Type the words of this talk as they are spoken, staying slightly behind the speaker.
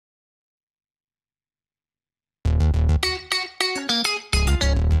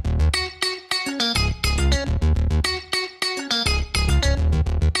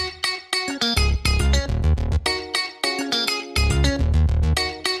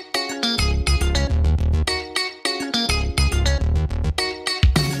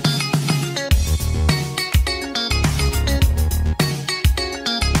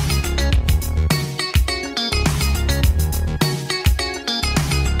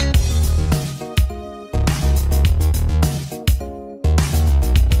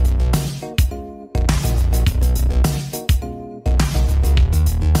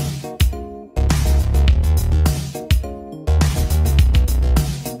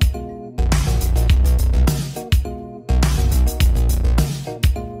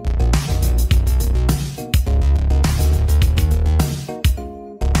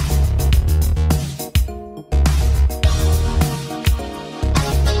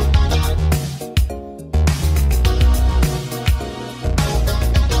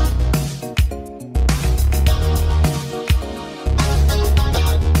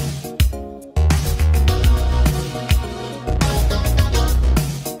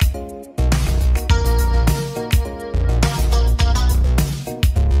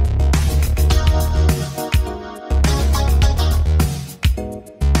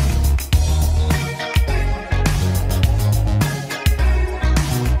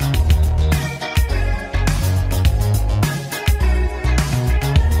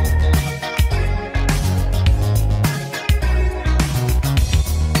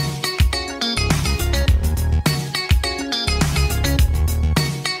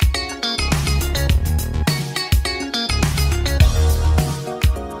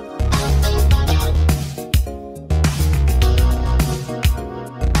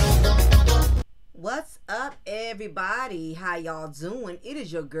how y'all doing? It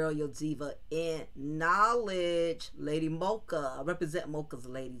is your girl, your diva in knowledge, Lady Mocha. I represent Mocha's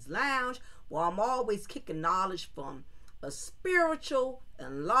Ladies Lounge, where I'm always kicking knowledge from a spiritual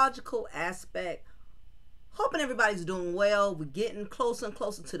and logical aspect. Hoping everybody's doing well. We're getting closer and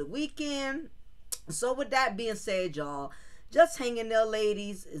closer to the weekend. So with that being said, y'all, just hanging there,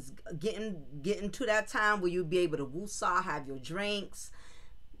 ladies. Is getting to that time where you'll be able to woosah, have your drinks,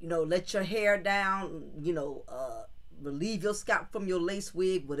 let your hair down, relieve your scalp from your lace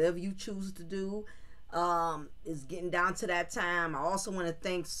wig, whatever you choose to do. It's getting down to that time. I also want to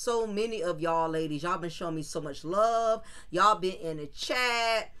thank so many of y'all ladies. Y'all been showing me so much love. Y'all been in the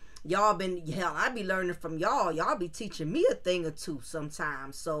chat. Y'all been, hell, I be learning from y'all. Y'all be teaching me a thing or two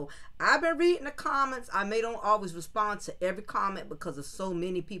sometimes. So I've been reading the comments. I may don't always respond to every comment because of so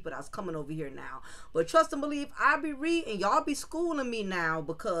many people that's coming over here now. But trust and believe, I be reading. Y'all be schooling me now,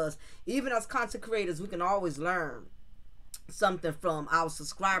 because even as content creators, we can always learn something from our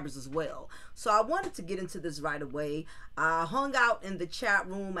subscribers as well. So I wanted to get into this right away. I hung out in the chat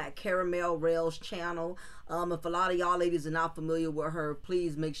room at 𝓜𝓸𝓬𝓱𝓪'𝓼's channel. If a lot of y'all ladies are not familiar with her,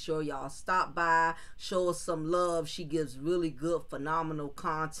 please make sure y'all stop by, show us some love. She gives really good, phenomenal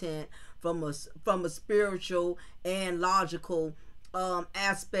content from a spiritual and logical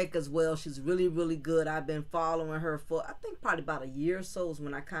aspect as well. She's really, really good. I've been following her for, I think, probably about a year or so is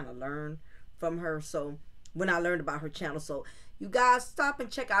when I kind of learned from her. So when I learned about her channel. So you guys stop and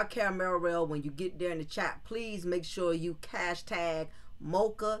check out 𝓜𝓸𝓬𝓱𝓪'𝓼. When you get there in the chat, please make sure you hashtag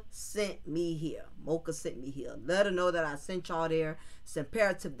Mocha sent me here. Mocha sent me here. Let her know that I sent y'all there. It's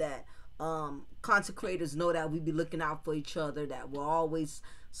imperative that content creators know that we be looking out for each other, that we're always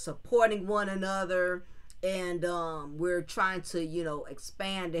supporting one another, and we're trying to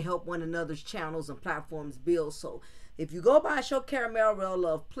expand and help one another's channels and platforms build. So if you go by and show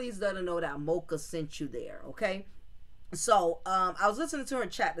𝓜𝓸𝓬𝓼, please let her know that Mocha sent you there, okay? So I was listening to her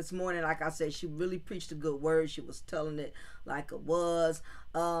chat this morning. Like I said, she really preached a good word. She was telling it like it was.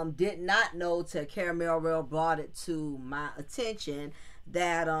 Did not know till 𝓜𝓸𝓬𝓼 brought it to my attention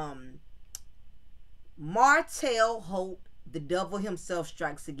that Martell Hope, the devil himself,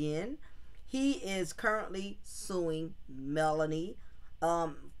 strikes again. He is currently suing Melanie,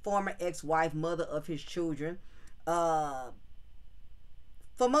 former ex-wife, mother of his children, for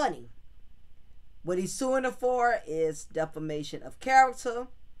money. What he's suing her for is defamation of character,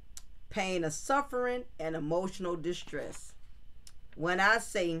 pain and suffering, and emotional distress. When I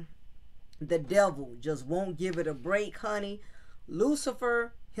say the devil just won't give it a break, honey,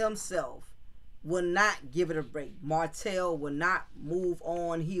 Lucifer himself will not give it a break. Martell will not move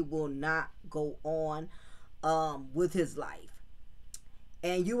on. He will not go on with his life.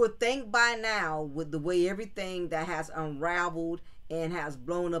 And you would think by now, with the way everything that has unraveled and has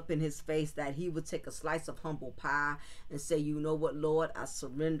blown up in his face, that he would take a slice of humble pie and say, you know what, Lord, I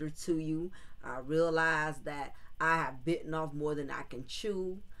surrender to you. I realize that I have bitten off more than I can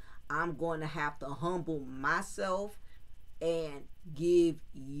chew. I'm going to have to humble myself and give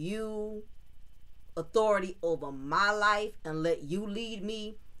you authority over my life and let you lead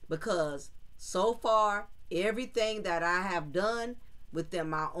me, because so far, everything that I have done within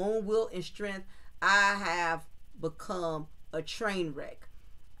my own will and strength, I have become a train wreck.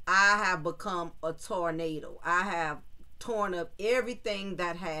 I have become a tornado. I have torn up everything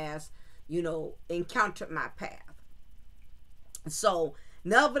that has, encountered my path. So,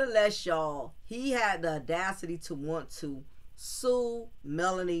 nevertheless, y'all, he had the audacity to want to sue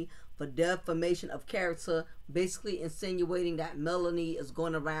Melanie for defamation of character, basically insinuating that Melanie is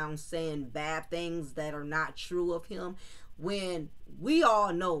going around saying bad things that are not true of him, when we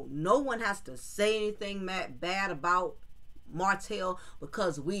all know no one has to say anything bad about Martell,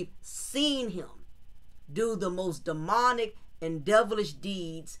 because we've seen him do the most demonic and devilish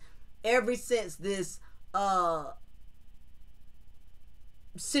deeds ever since this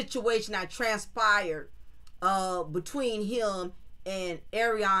situation that transpired between him and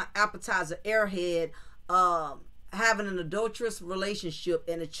Ariane Appetizer Airhead, having an adulterous relationship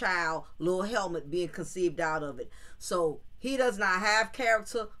and a child, Lil Helmet, being conceived out of it. So he does not have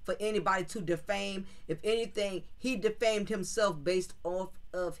character for anybody to defame. If anything, he defamed himself based off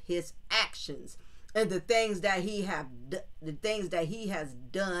of his actions and the things that he has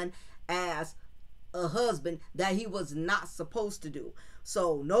done as a husband that he was not supposed to do.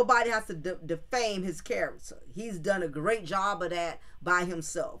 So nobody has to defame his character. He's done a great job of that by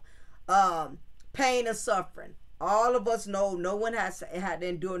himself. Pain and suffering. All of us know no one has had to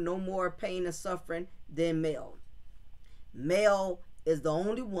endure no more pain and suffering than Mel. Mel is the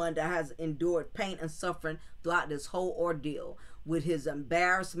only one that has endured pain and suffering throughout this whole ordeal. with his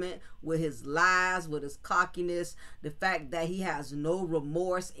embarrassment, with his lies, with his cockiness, the fact that he has no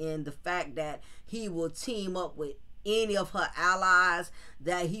remorse, and the fact that he will team up with any of her allies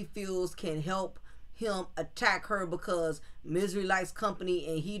that he feels can help him attack her, because misery likes company,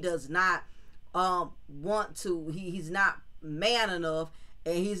 and he does not want to, he's not man enough,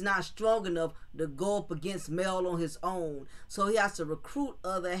 and he's not strong enough to go up against Mel on his own. So he has to recruit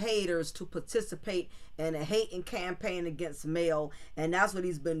other haters to participate in a hating campaign against Mel, and that's what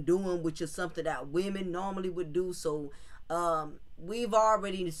he's been doing, which is something that women normally would do. So we've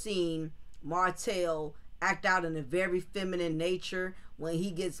already seen Martell act out in a very feminine nature. When he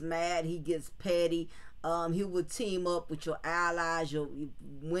gets mad, he gets petty. He would team up with your allies, your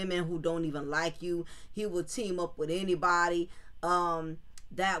women who don't even like you. He would team up with anybody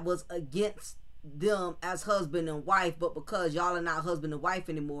that was against them as husband and wife, but because y'all are not husband and wife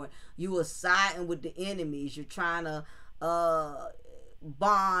anymore, you are siding with the enemies. You're trying to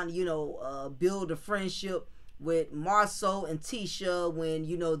bond, build a friendship with Marceau and Tisha when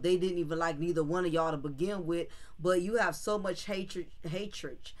they didn't even like neither one of y'all to begin with. But you have so much hatred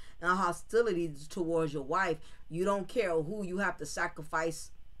and hostility towards your wife. You don't care who you have to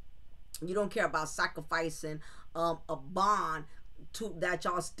sacrifice. You don't care about sacrificing a bond that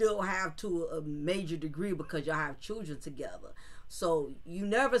y'all still have to a major degree because y'all have children together. So you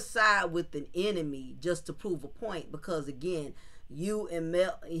never side with an enemy just to prove a point, because again, you and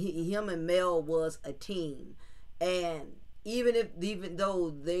him and Mel was a team. And even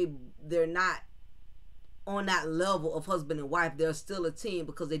though they're not on that level of husband and wife, they're still a team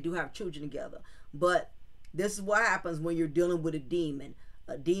because they do have children together. But this is what happens when you're dealing with a demon.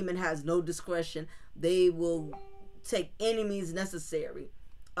 A demon has no discretion. They will take any means necessary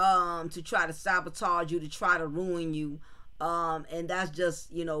to try to sabotage you, to try to ruin you. And that's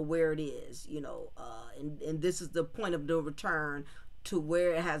just, where it is, and this is the point of no return to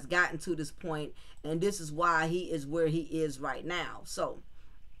where it has gotten to this point. And this is why he is where he is right now. So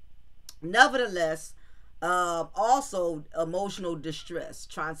nevertheless, also emotional distress,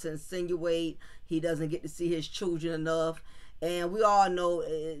 trying to insinuate he doesn't get to see his children enough. And we all know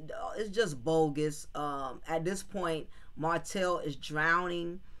it's just bogus. At this point, Martell is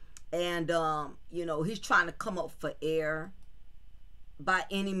drowning, and he's trying to come up for air by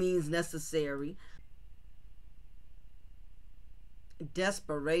any means necessary.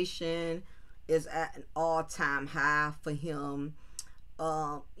 Desperation is at an all-time high for him.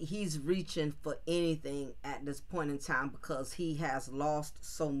 He's reaching for anything at this point in time because he has lost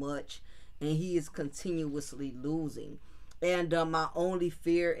so much, and he is continuously losing. And my only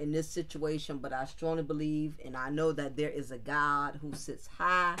fear in this situation, but I strongly believe and I know that there is a God who sits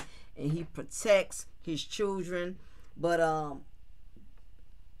high and he protects his children. But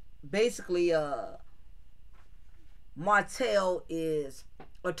basically, Martell is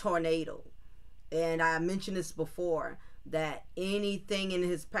a tornado. And I mentioned this before, that anything in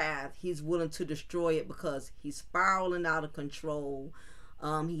his path, he's willing to destroy it because he's spiraling out of control.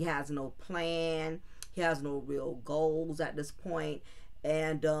 He has no plan. He has no real goals at this point.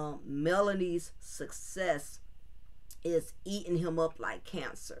 And Melanie's success is eating him up like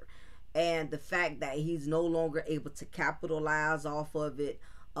cancer. And the fact that he's no longer able to capitalize off of it,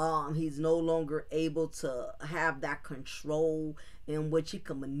 he's no longer able to have that control in which he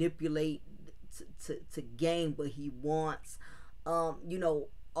can manipulate to gain what he wants. All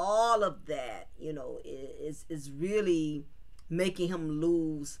of that, is really making him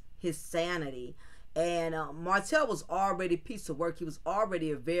lose his sanity. And Martell was already a piece of work. He was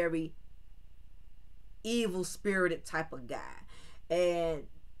already a very evil-spirited type of guy. And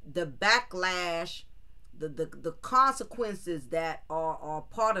the backlash, the consequences that are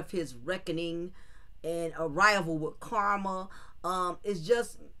part of his reckoning and arrival with karma is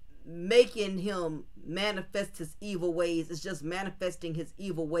just making him manifest his evil ways. It's just manifesting his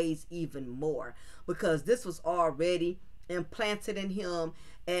evil ways even more, because this was already implanted in him.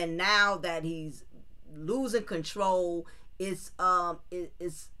 And now that he's losing control, it's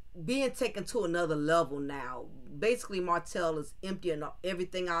being taken to another level now. Basically, Martell is emptying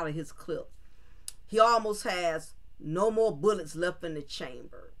everything out of his clip. He almost has no more bullets left in the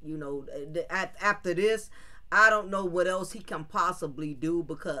chamber. After this, I don't know what else he can possibly do,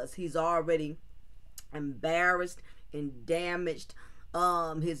 because he's already embarrassed and damaged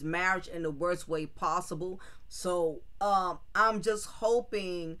his marriage in the worst way possible. So I'm just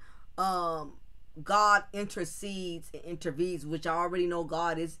hoping God intercedes and intervenes, which I already know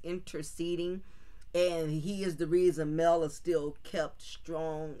God is interceding, and he is the reason Mel is still kept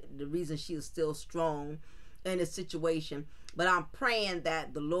strong, the reason she is still strong in this situation. But I'm praying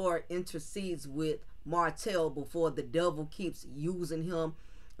that the Lord intercedes with Martell before the devil keeps using him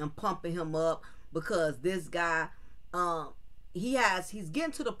and pumping him up, because this guy, he's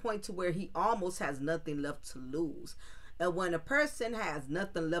getting to the point to where he almost has nothing left to lose. And when a person has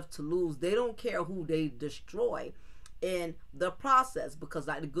nothing left to lose, they don't care who they destroy in the process, because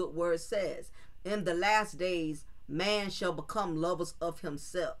like the good word says, in the last days man shall become lovers of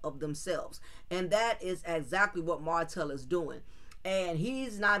themselves. And that is exactly what Martell is doing. And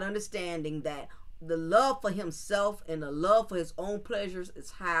he's not understanding that the love for himself and the love for his own pleasures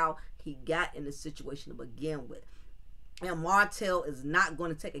is how he got in the situation to begin with. And Martell is not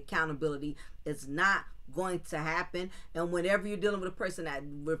going to take accountability. It's not going to happen. And whenever you're dealing with a person that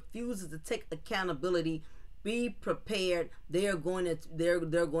refuses to take accountability, be prepared. They're going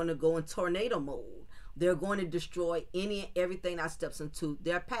to go in tornado mode. They're going to destroy any and everything that steps into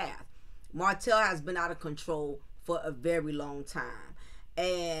their path. Martell has been out of control for a very long time.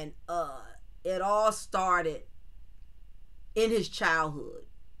 And it all started in his childhood.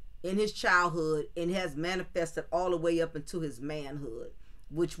 And has manifested all the way up into his manhood,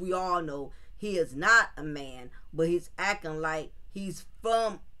 which we all know he is not a man, but he's acting like he's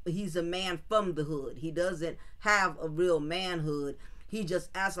a man from the hood. He doesn't have a real manhood. He just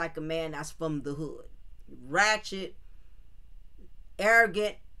acts like a man that's from the hood. Ratchet,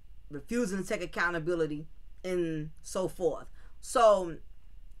 arrogant, refusing to take accountability, and so forth. So,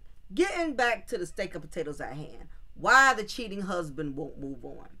 getting back to the steak and potatoes at hand, why the cheating husband won't move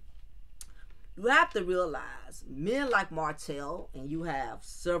on. You have to realize men like Martell, and you have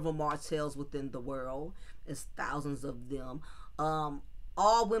several Martells within the world, there's thousands of them.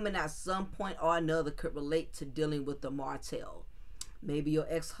 All women at some point or another could relate to dealing with a Martell. Maybe your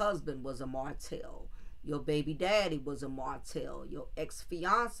ex-husband was a Martell. Your baby daddy was a Martell. Your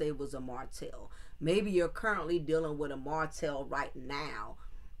ex-fiance was a Martell. Maybe you're currently dealing with a Martell right now,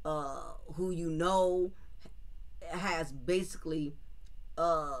 who you know has basically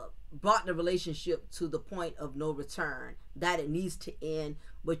brought the relationship to the point of no return, that it needs to end,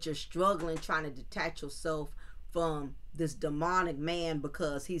 but you're struggling trying to detach yourself from this demonic man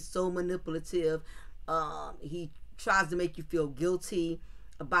because he's so manipulative. He tries to make you feel guilty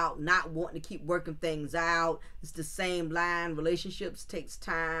about not wanting to keep working things out. It's the same line. Relationships takes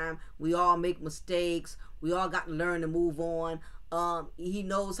time. We all make mistakes. We all got to learn to move on. He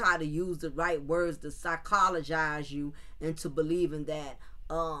knows how to use the right words to psychologize you into believing that,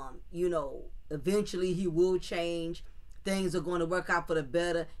 eventually he will change. Things are going to work out for the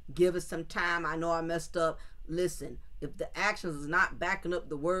better. Give it some time. I know I messed up. Listen, if the actions is not backing up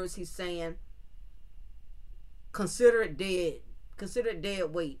the words he's saying, consider it dead. Consider it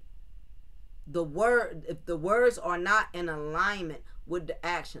dead weight. If the words are not in alignment with the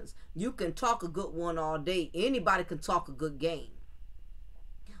actions, you can talk a good one all day. Anybody can talk a good game,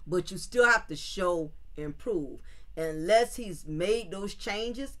 but you still have to show and prove. Unless he's made those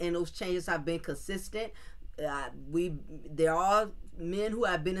changes, and those changes have been consistent, there are men who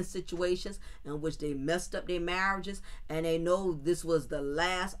have been in situations in which they messed up their marriages, and they know this was the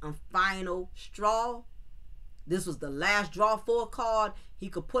last and final straw. This was the last draw for a card. He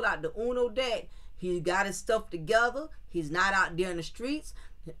could pull out the Uno deck. He got his stuff together. He's not out there in the streets.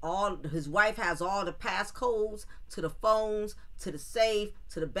 His wife has all the passcodes to the phones, to the safe,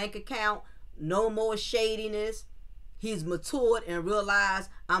 to the bank account. No more shadiness. He's matured and realized,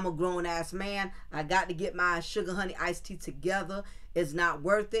 I'm a grown-ass man. I got to get my sugar honey iced tea together. It's not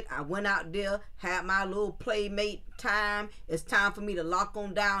worth it. I went out there, had my little playmate time. It's time for me to lock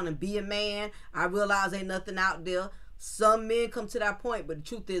on down and be a man. I realize ain't nothing out there. Some men come to that point, but the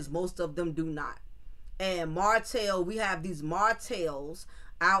truth is most of them do not. And Martell, we have these Martells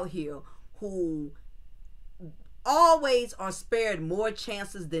out here who always are spared more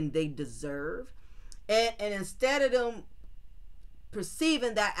chances than they deserve. And instead of them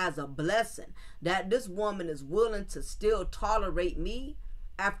perceiving that as a blessing, that this woman is willing to still tolerate me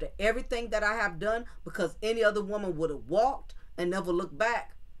after everything that I have done, because any other woman would have walked and never looked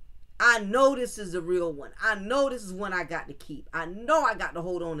back. I know this is a real one. I know this is one I got to keep. I know I got to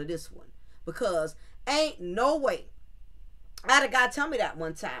hold on to this one, because ain't no way. I had a guy tell me that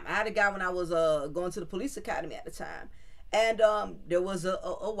one time. I had a guy when I was going to the police academy at the time. And there was a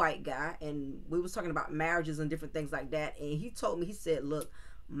white guy, and we was talking about marriages and different things like that. And he told me, he said, look,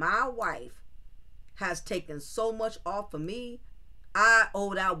 my wife has taken so much off of me. I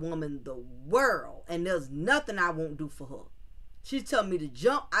owe that woman the world, and there's nothing I won't do for her. She's telling me to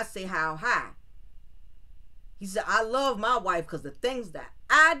jump. I say, how high? He said, I love my wife because the things that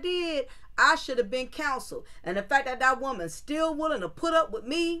I did, I should have been counseled. And the fact that that woman's still willing to put up with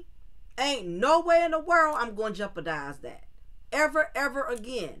me, ain't no way in the world I'm going to jeopardize that. Ever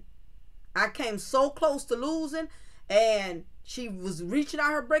again. I came so close to losing, and she was reaching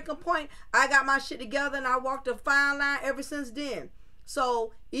out her breaking point. I got my shit together, and I walked a fine line ever since then.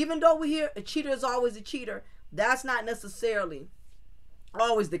 So even though we hear a cheater is always a cheater, that's not necessarily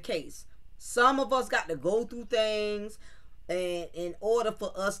always the case. Some of us got to go through things, and in order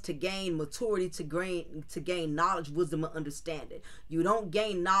for us to gain maturity, to gain knowledge, wisdom, and understanding. You don't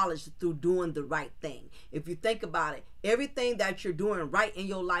gain knowledge through doing the right thing. If you think about it, everything that you're doing right in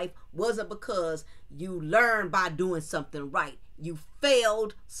your life wasn't because you learned by doing something right. You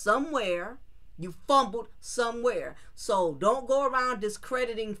failed somewhere. You fumbled somewhere. So don't go around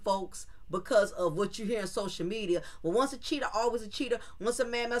discrediting folks because of what you hear on social media. Well, once a cheater, always a cheater. Once a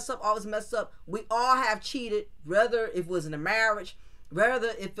man mess up, always mess up. We all have cheated, whether it was in a marriage,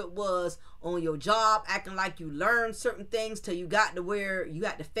 whether if it was on your job, acting like you learned certain things till you got to where you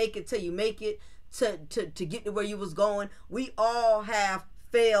had to fake it till you make it to get to where you was going. We all have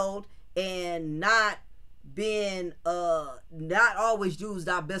failed and not always used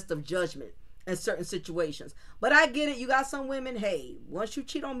our best of judgment in certain situations. But I get it. You got some women, hey, once you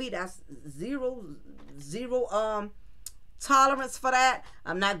cheat on me, that's zero tolerance for that.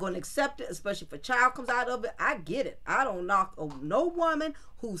 I'm not going to accept it, especially if a child comes out of it. I get it. I don't knock no woman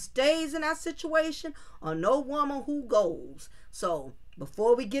who stays in that situation or no woman who goes. So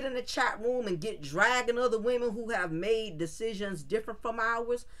before we get in the chat room and get dragging other women who have made decisions different from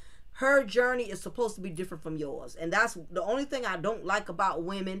ours, her journey is supposed to be different from yours. And that's the only thing I don't like about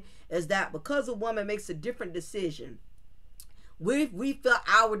women, is that because a woman makes a different decision, we feel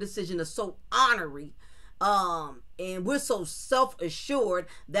our decision is so honorary, and we're so self-assured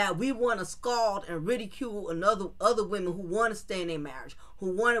that we want to scald and ridicule other women who want to stay in their marriage,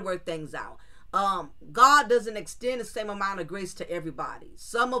 who want to work things out. God doesn't extend the same amount of grace to everybody.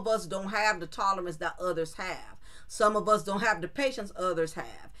 Some of us don't have the tolerance that others have. Some of us don't have the patience others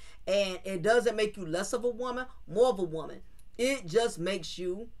have. And it doesn't make you less of a woman, more of a woman. It just makes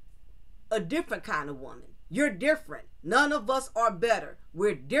you a different kind of woman. You're different. None of us are better.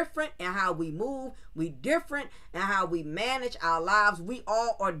 We're different in how we move. We're different in how we manage our lives. We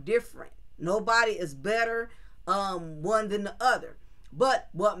all are different. Nobody is better one than the other. But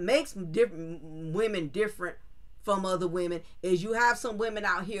what makes women different from other women is you have some women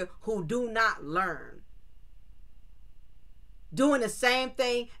out here who do not learn. Doing the same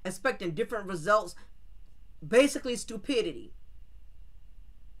thing, expecting different results. Basically stupidity.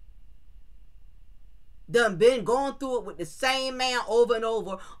 Done been going through it with the same man over and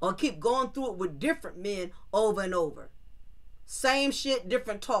over, or keep going through it with different men over and over. Same shit,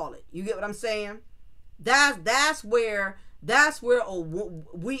 different toilet. You get what I'm saying? That's where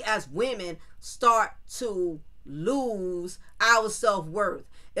we as women start to lose our self-worth.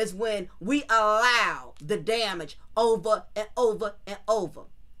 Is when we allow the damage over and over and over.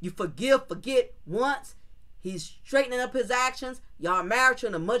 You forget once. He's straightening up his actions. Y'all married, you're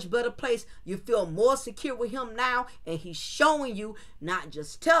in a much better place. You feel more secure with him now, and he's showing you, not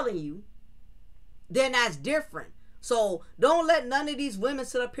just telling you. Then that's different. So don't let none of these women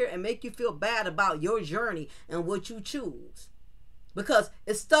sit up here and make you feel bad about your journey and what you choose. Because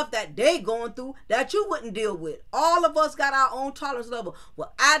it's stuff that they going through that you wouldn't deal with. All of us got our own tolerance level.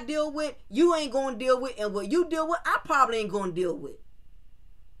 What I deal with, you ain't going to deal with. And what you deal with, I probably ain't going to deal with.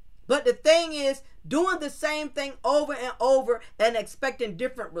 But the thing is, doing the same thing over and over and expecting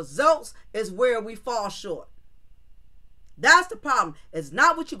different results is where we fall short. That's the problem. It's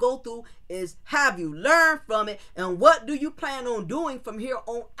not what you go through. It's have you learned from it, and what do you plan on doing from here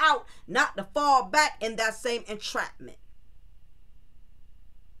on out, not to fall back in that same entrapment.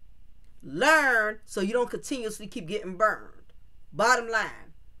 Learn so you don't continuously keep getting burned. Bottom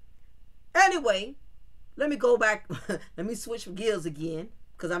line. Anyway, let me go back. Let me switch gears again,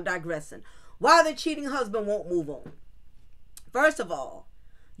 because I'm digressing. Why the cheating husband won't move on. First of all,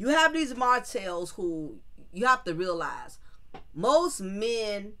 you have these Martells who you have to realize, most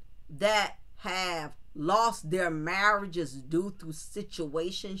men that have lost their marriages due to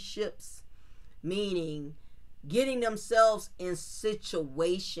situationships, meaning getting themselves in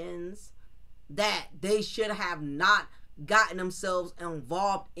situations that they should have not gotten themselves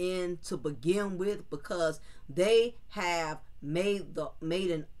involved in to begin with, because they have made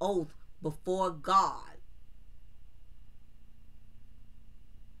an oath before God,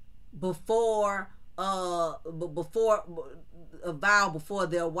 before a vow before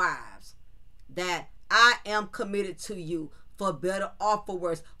their wives, that I am committed to you for better or for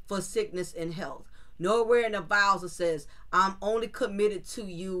worse, for sickness and health. Nowhere in the vows it says I'm only committed to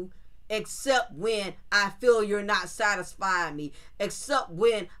you except when I feel you're not satisfying me, except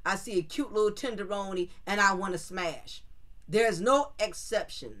when I see a cute little tenderoni and I want to smash. There's no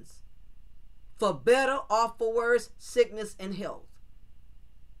exceptions. for better or for worse, sickness and health.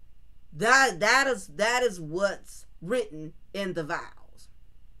 That is what's written in the vows.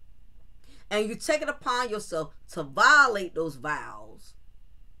 And you take it upon yourself to violate those vows,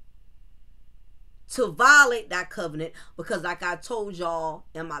 to violate that covenant, because like I told y'all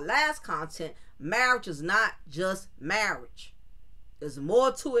in my last content, marriage is not just marriage. There's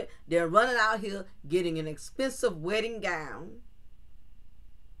more to it than running out here getting an expensive wedding gown,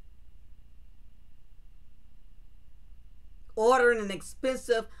 ordering an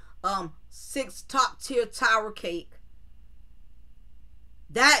expensive 6 top tier tower cake.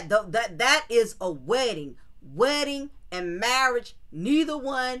 That is a wedding. Wedding and marriage, neither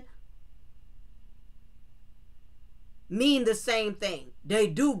one mean the same thing. They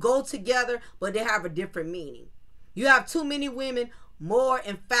do go together, but they have a different meaning. You have too many women more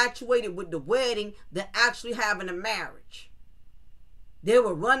infatuated with the wedding than actually having a marriage. They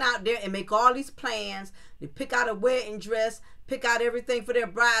will run out there and make all these plans. They pick out a wedding dress, pick out everything for their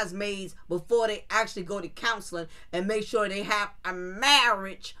bridesmaids before they actually go to counseling, and make sure they have a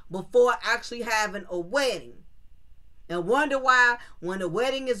marriage before actually having a wedding. And wonder why when the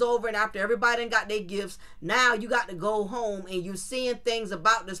wedding is over and after everybody got their gifts, now you got to go home and you're seeing things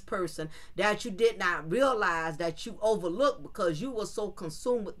about this person that you did not realize, that you overlooked because you were so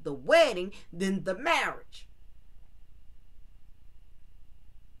consumed with the wedding than the marriage.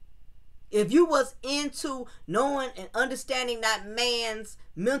 If you was into knowing and understanding that man's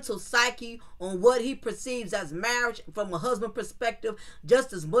mental psyche on what he perceives as marriage from a husband perspective,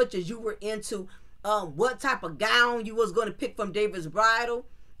 just as much as you were into what type of gown you was going to pick from David's bridal,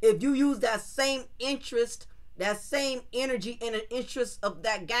 if you use that same interest, that same energy and an interest of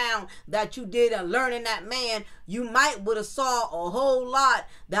that gown that you did in learning that man, you might would have saw a whole lot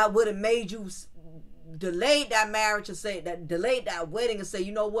that would have made you delay that marriage and say that, delay that wedding and say,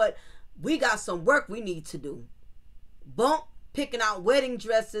 you know what, we got some work we need to do. Bump picking out wedding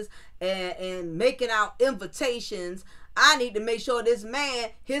dresses and making out invitations. I need to make sure this man,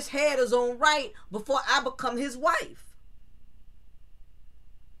 his head is on right before I become his wife.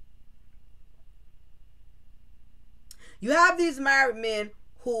 You have these married men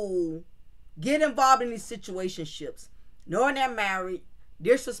who get involved in these situationships, knowing they're married,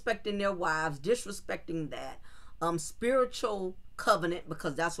 disrespecting their wives, disrespecting that spiritual covenant,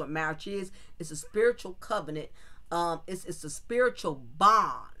 because that's what marriage is. It's a spiritual covenant. It's a spiritual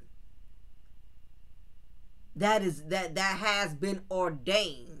bond that has been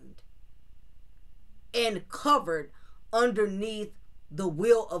ordained and covered underneath the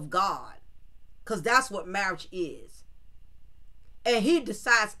will of God, because that's what marriage is. And he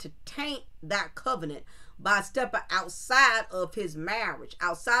decides to taint that covenant by stepping outside of his marriage,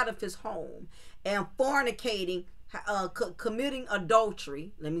 outside of his home, and fornicating, committing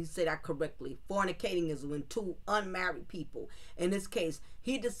adultery. Let me say that correctly. Fornicating is when two unmarried people. In this case,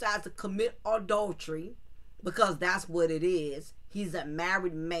 he decides to commit adultery because that's what it is. He's a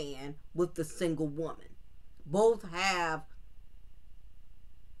married man with a single woman. Both have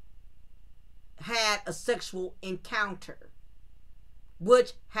had a sexual encounter,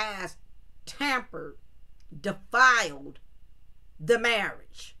 which has tampered, defiled the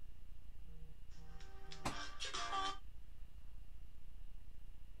marriage.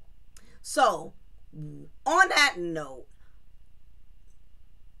 So, on that note,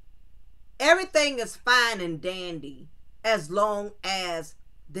 everything is fine and dandy as long as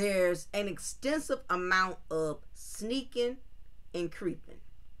there's an extensive amount of sneaking and creeping.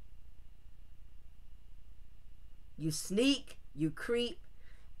 You sneak, you creep,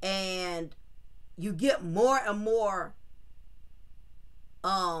 and you get more and more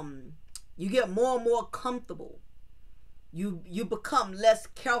comfortable. You become less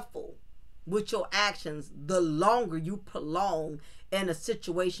careful with your actions the longer you prolong in a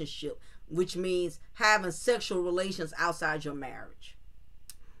situationship, which means having sexual relations outside your marriage.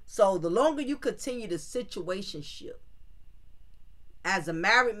 So the longer you continue the situationship, as a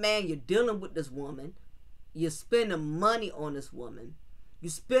married man, you're dealing with this woman, you're spending money on this woman, you're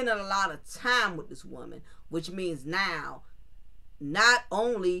spending a lot of time with this woman, which means now not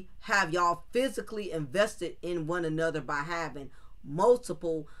only have y'all physically invested in one another by having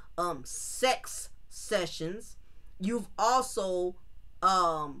multiple sex sessions, you've also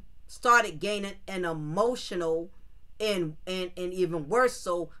started gaining an emotional and even worse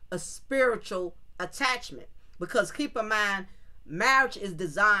so a spiritual attachment. Because keep in mind, marriage is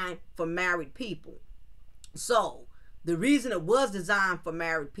designed for married people. So the reason it was designed for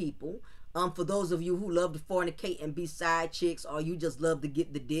married people, For those of you who love to fornicate and be side chicks, or you just love to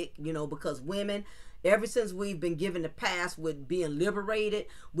get the dick, you know, because women, ever since we've been given the pass with being liberated,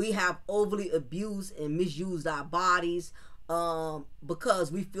 we have overly abused and misused our bodies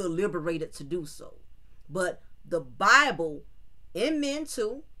because we feel liberated to do so. But the Bible, and men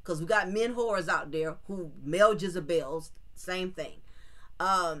too, because we got men whores out there who male Jezebels, same thing.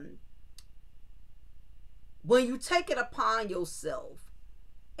 When you take it upon yourself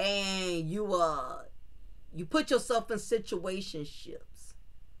and you put yourself in situationships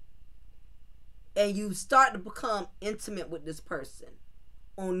and you start to become intimate with this person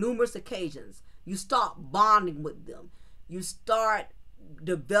on numerous occasions, you start bonding with them, you start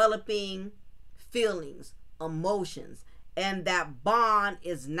developing feelings, emotions, and that bond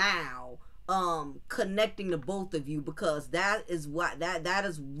is now connecting the both of you, because that is what that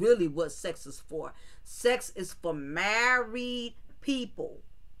is really what sex is for. Sex is for married people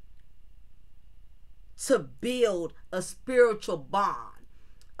to build a spiritual bond.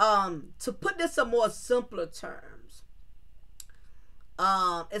 To put this in more simpler terms,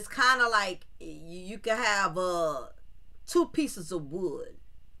 it's kind of like you can have two pieces of wood,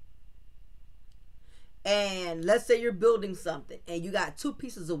 and let's say you're building something and you got two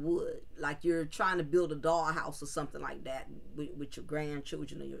pieces of wood, like you're trying to build a dollhouse or something like that with your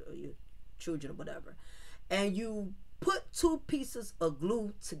grandchildren or your children or whatever, and you put two pieces of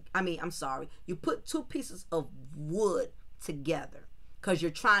you put two pieces of wood together because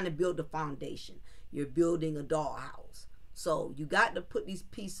you're trying to build a foundation. You're building a dollhouse, so you got to put these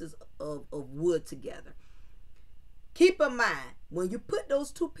pieces of wood together. Keep in mind, when you put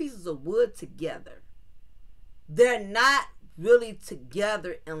those two pieces of wood together, they're not really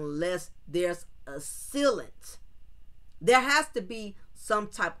together unless there's a sealant. There has to be some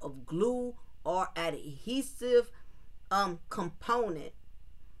type of glue or adhesive component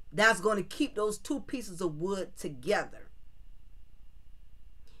that's going to keep those two pieces of wood together.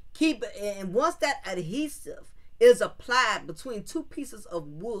 And once that adhesive is applied between two pieces of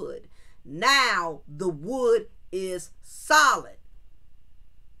wood, now the wood is solid,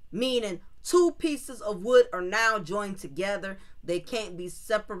 meaning two pieces of wood are now joined together. They can't be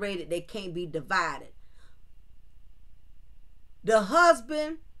separated. They can't be divided. The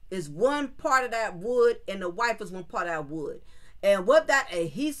husband is one part of that wood and the wife is one part of that wood. And what that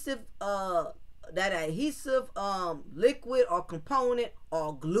adhesive liquid or component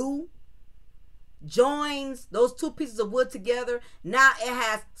or glue joins those two pieces of wood together, now it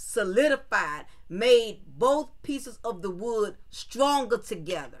has solidified, made both pieces of the wood stronger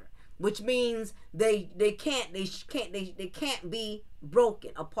together, which means they can't be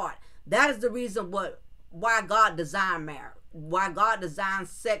broken apart. That is the reason why God designed marriage, why God designed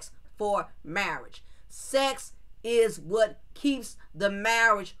sex for marriage. Sex is what keeps the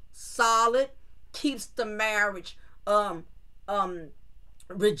marriage solid, keeps the marriage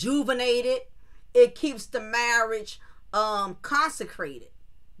rejuvenated. It keeps the marriage consecrated.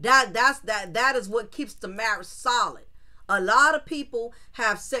 That is what keeps the marriage solid. A lot of people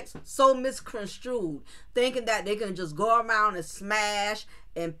have sex so misconstrued, thinking that they can just go around and smash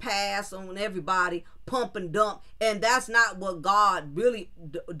and pass on everybody, pump and dump, and that's not what God really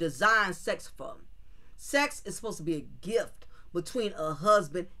designed sex for. Sex is supposed to be a gift between a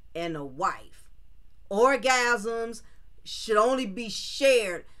husband and a wife. Orgasms should only be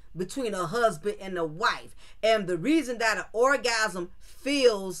shared between a husband and a wife. And the reason that an orgasm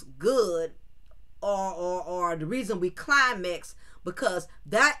feels good, or the reason we climax, because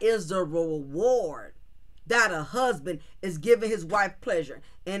that is the reward that a husband is giving his wife pleasure,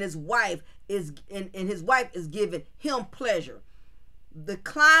 and his wife is giving him pleasure. The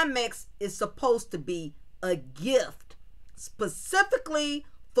climax is supposed to be a gift specifically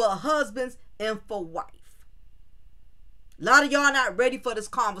for husbands and for wife. A lot of y'all not ready for this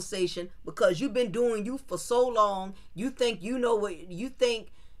conversation because you've been doing you for so long. You think you know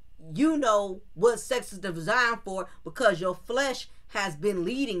what sex is designed for, because your flesh has been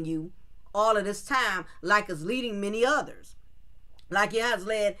leading you all of this time, like it's leading many others. Like it has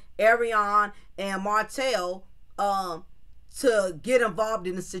led Ariane and Martell to get involved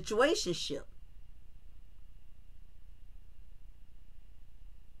in a situationship.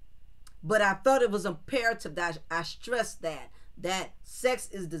 But I felt it was imperative that I stress that sex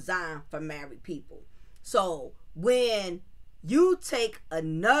is designed for married people. So when you take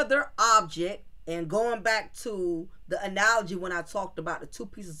another object, and going back to the analogy when I talked about the two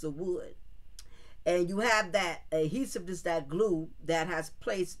pieces of wood, and you have that adhesive, that glue that has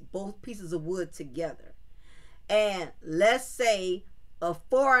placed both pieces of wood together, and let's say a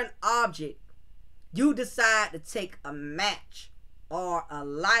foreign object, you decide to take a match or a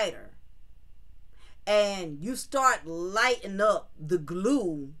lighter and you start lighting up the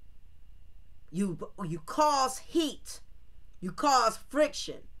glue, you cause heat, you cause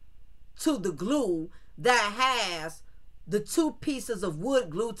friction to the glue that has the two pieces of wood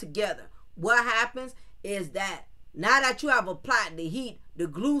glued together. What happens is that now that you have applied the heat, the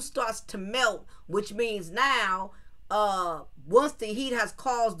glue starts to melt, which means now once the heat has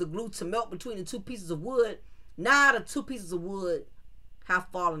caused the glue to melt between the two pieces of wood, now the two pieces of wood have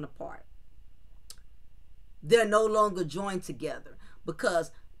fallen apart. They're no longer joined together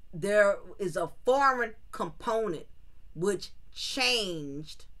because there is a foreign component which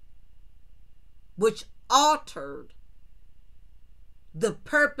changed, which altered the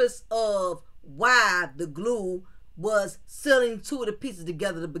purpose of why the glue was sealing two of the pieces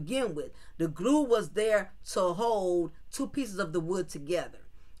together to begin with. The glue was there to hold two pieces of the wood together.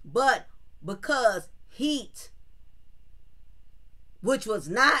 But because heat, which was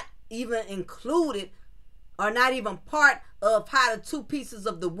not even included or not even part of how the two pieces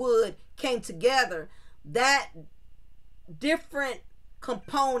of the wood came together, that different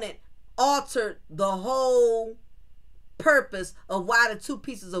component altered the whole purpose of why the two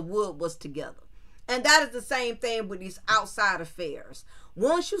pieces of wood was together. And that is the same thing with these outside affairs.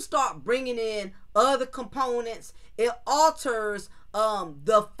 Once you start bringing in other components, it alters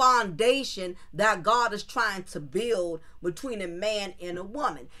the foundation that God is trying to build between a man and a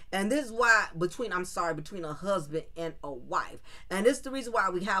woman. And this is why between a husband and a wife. And this is the reason why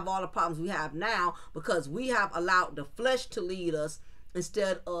we have all the problems we have now, because we have allowed the flesh to lead us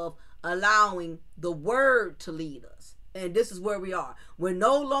instead of allowing the word to lead us. And this is where we are. We're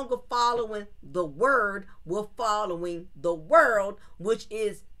no longer following the word. We're following the world, which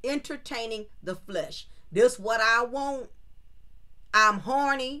is entertaining the flesh. This what I want. I'm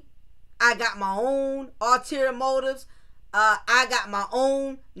horny. I got my own ulterior motives. I got my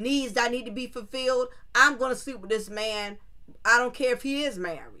own needs that need to be fulfilled. I'm going to sleep with this man. I don't care if he is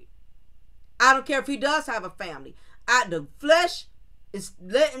married. I don't care if he does have a family. The flesh is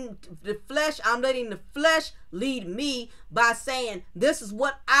letting I'm letting the flesh lead me by saying, this is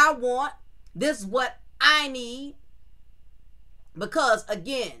what I want. This is what I need. Because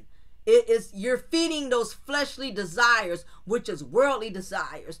again, you're feeding those fleshly desires, which is worldly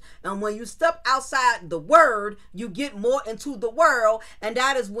desires. And when you step outside the word, you get more into the world. And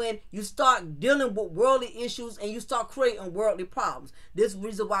that is when you start dealing with worldly issues and you start creating worldly problems. This is the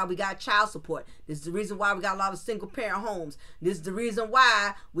reason why we got child support. This is the reason why we got a lot of single parent homes. This is the reason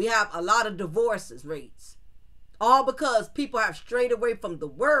why we have a lot of divorces rates. All because people have strayed away from the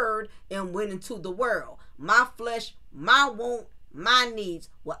word and went into the world. My flesh, my want, my needs,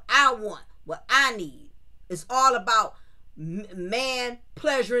 what I want, what I need. It's all about man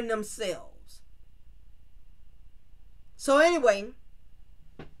pleasuring themselves. So anyway,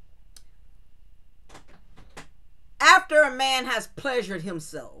 after a man has pleasured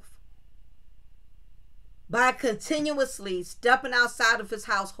himself by continuously stepping outside of his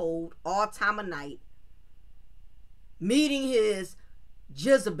household all time of night, meeting his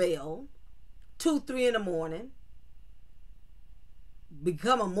Jezebel 2-3 in the morning,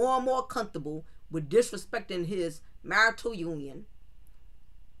 becoming more and more comfortable with disrespecting his marital union,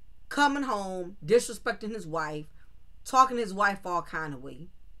 coming home, disrespecting his wife, talking to his wife all kind of way,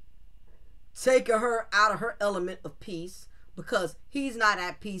 taking her out of her element of peace because he's not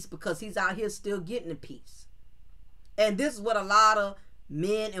at peace because he's out here still getting the peace. And this is what a lot of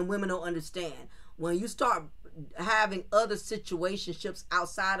men and women don't understand. When you start having other situationships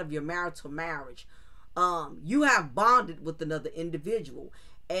outside of your marital marriage, you have bonded with another individual,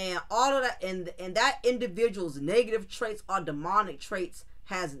 and all of that, and that individual's negative traits or demonic traits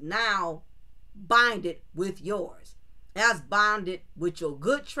has now bonded with yours. It has bonded with your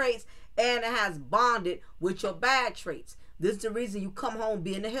good traits, and it has bonded with your bad traits. This is the reason you come home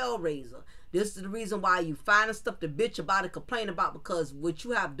being a hellraiser. This is the reason why you finding stuff to bitch about and complain about, because what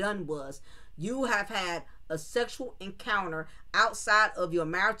you have done was you have had a sexual encounter outside of your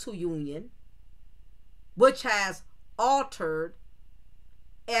marital union, which has altered,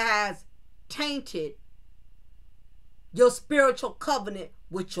 it has tainted your spiritual covenant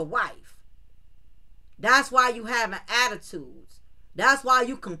with your wife. That's why you having attitudes. That's why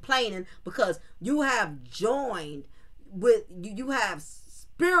you complaining, because you have joined with, you have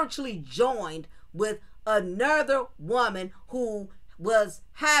spiritually joined with another woman who was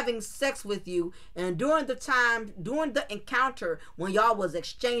having sex with you, and during the encounter when y'all was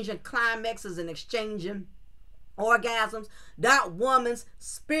exchanging climaxes and exchanging orgasms, that woman's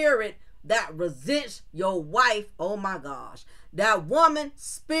spirit that resents your wife, oh my gosh, that woman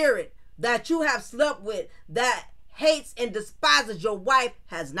spirit that you have slept with that hates and despises your wife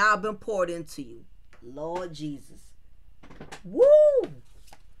has now been poured into you. Lord Jesus. Woo!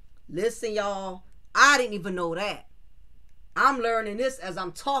 Listen, y'all. I didn't even know that. I'm learning this as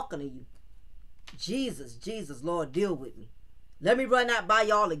I'm talking to you. Jesus, Jesus, Lord, deal with me. Let me run that by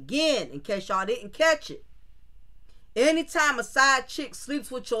y'all again in case y'all didn't catch it. Anytime a side chick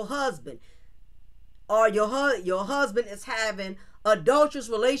sleeps with your husband, or your husband is having adulterous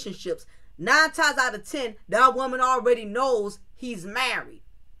relationships, 9 times out of 10, that woman already knows he's married.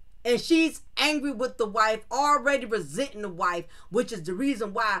 And she's angry with the wife, already resenting the wife, which is the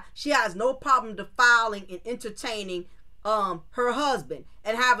reason why she has no problem defiling and entertaining her husband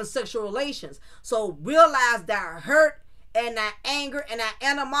and having sexual relations. So realize that hurt and that anger and that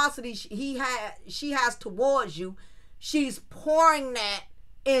animosity she has towards you, she's pouring that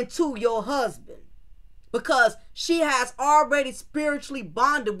into your husband because she has already spiritually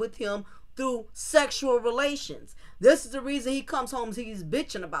bonded with him through sexual relations. This is the reason he comes home, he's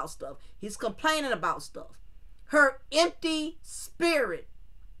bitching about stuff. He's complaining about stuff. Her empty spirit,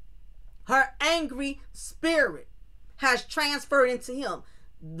 her angry spirit has transferred into him.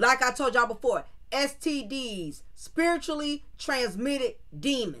 Like I told y'all before, STDs, spiritually transmitted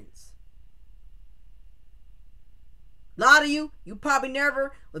demons. A lot of you probably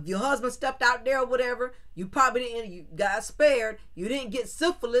never, if your husband stepped out there or whatever, you probably didn't, you got spared. You didn't get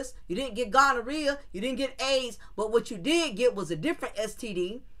syphilis, you didn't get gonorrhea, you didn't get AIDS, but what you did get was a different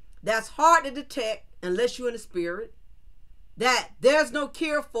STD that's hard to detect unless you're in the spirit, that there's no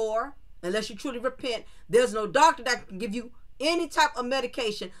cure for unless you truly repent. There's no doctor that can give you any type of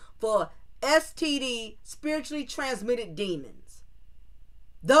medication for STD, spiritually transmitted demons.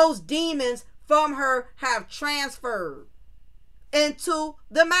 Those demons from her have transferred into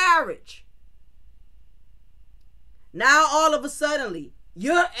the marriage. Now all of a sudden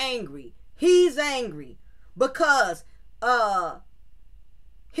you're angry, he's angry because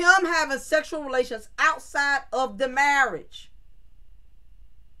him having sexual relations outside of the marriage,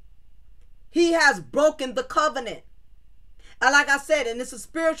 he has broken the covenant. And like I said, and it's a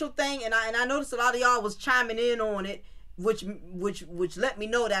spiritual thing, and I noticed a lot of y'all was chiming in on it, which let me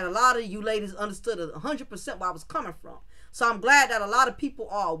know that a lot of you ladies understood 100% where I was coming from. So I'm glad that a lot of people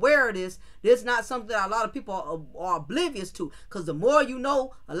are aware of this. This is not something that a lot of people are oblivious to, because the more you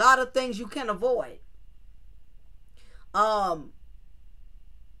know, a lot of things you can avoid.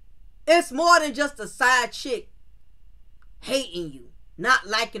 It's more than just a side chick hating you, not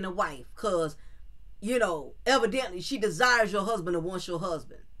liking the wife, because, you know, evidently she desires your husband and wants your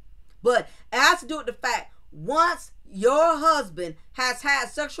husband. But it has to do with the fact, once your husband has had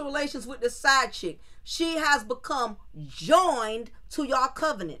sexual relations with the side chick, she has become joined to your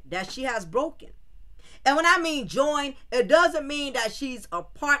covenant that she has broken. And when I mean joined, it doesn't mean that she's a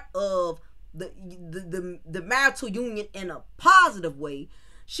part of the marital union in a positive way.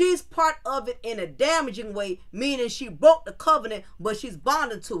 She's part of it in a damaging way, meaning she broke the covenant, but she's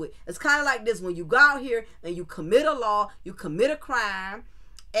bonded to it. It's kind of like this: when you go out here and you commit a law, you commit a crime,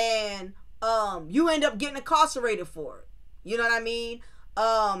 and you end up getting incarcerated for it. You know what I mean?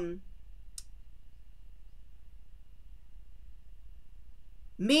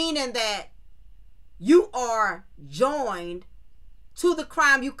 Meaning that you are joined to the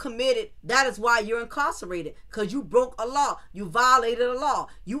crime you committed. That is why you're incarcerated, because you broke a law. You violated a law.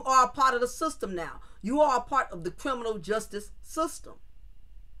 You are a part of the system now. You are a part of the criminal justice system.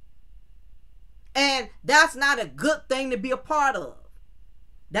 And that's not a good thing to be a part of.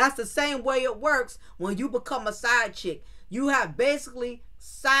 That's the same way it works when you become a side chick. You have basically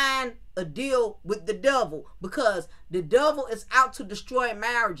signed a deal with the devil, because the devil is out to destroy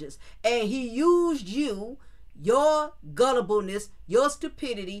marriages, and he used you, your gullibleness, your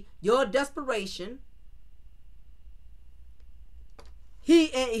stupidity, your desperation.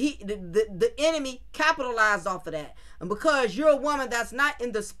 The enemy capitalized off of that. And because you're a woman that's not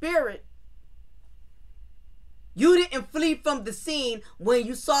in the spirit, you didn't flee from the scene when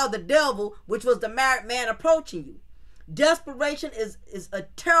you saw the devil, which was the married man, approaching you. Desperation is a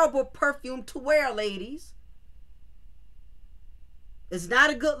terrible perfume to wear, ladies. It's not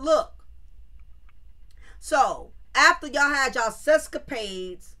a good look. So, after y'all had y'all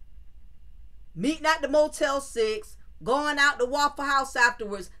sescapades, meeting at the Motel 6, going out to Waffle House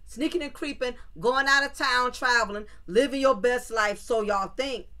afterwards, sneaking and creeping, going out of town, traveling, living your best life, so y'all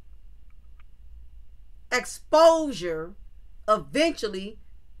think, exposure eventually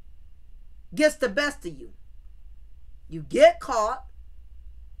gets the best of you. You get caught,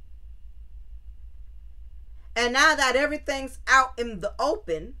 and now that everything's out in the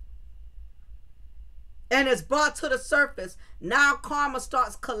open and it's brought to the surface, now karma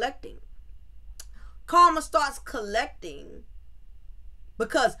starts collecting. Karma starts collecting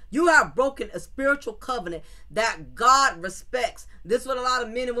Because you have broken a spiritual covenant that God respects. This is what a lot of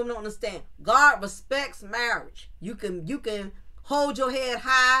men and women don't understand. God respects marriage. You can hold your head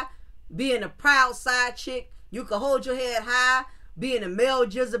high, being a proud side chick. You can hold your head high, being a male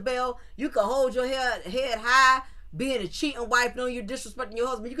Jezebel. You can hold your head high, being a cheating wife, knowing you're disrespecting your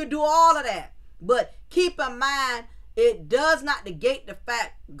husband. You can do all of that. But keep in mind, it does not negate the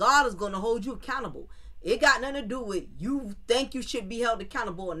fact God is going to hold you accountable. It got nothing to do with you think you should be held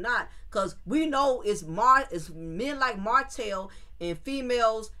accountable or not. Because we know it's men like Martell and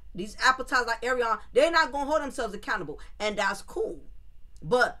females, these appetizers like 𝓜𝓸𝓬𝓱𝓪'𝓼, they're not going to hold themselves accountable. And that's cool.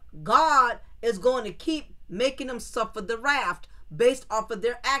 But God is going to keep making them suffer the wrath based off of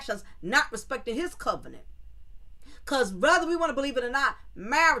their actions, not respecting his covenant. Because whether we want to believe it or not,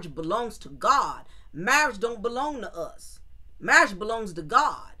 marriage belongs to God. Marriage don't belong to us. Marriage belongs to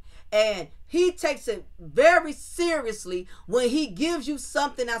God. And he takes it very seriously when he gives you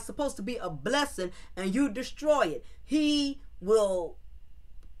something that's supposed to be a blessing and you destroy it. He will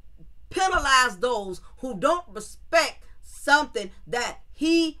penalize those who don't respect something that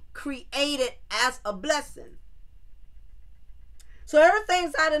he created as a blessing. So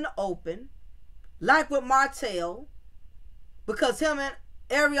everything's out in the open, like with Martell, because him and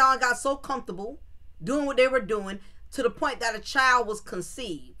𝓜𝓸𝓬𝓱𝓪'𝓼 got so comfortable doing what they were doing to the point that a child was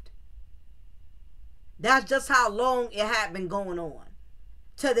conceived. That's just how long it had been going on.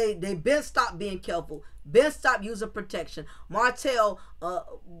 Till they been stopped being careful, been stopped using protection. Martell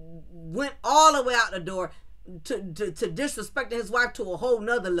went all the way out the door to disrespecting his wife to a whole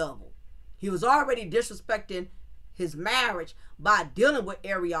nother level. He was already disrespecting his marriage by dealing with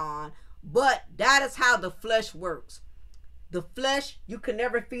𝓜𝓸𝓬𝓬𝓱𝓪, but that is how the flesh works. The flesh, you can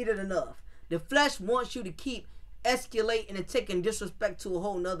never feed it enough. The flesh wants you to keep escalating and taking disrespect to a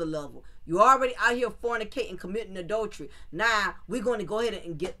whole nother level. You're already out here fornicating, committing adultery. Now we're going to go ahead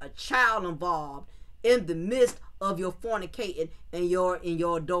and get a child involved in the midst of your fornicating and your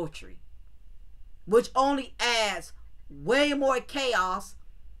adultery, which only adds way more chaos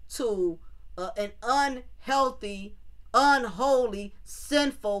to an unhealthy, unholy,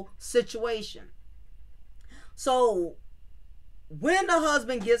 sinful situation. So when the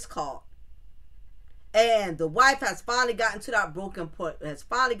husband gets caught and the wife has finally gotten to that broken point, has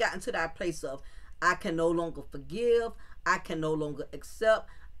finally gotten to that place of, I can no longer forgive, I can no longer accept.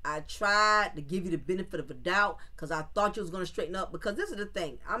 I tried to give you the benefit of a doubt because I thought you was going to straighten up. Because this is the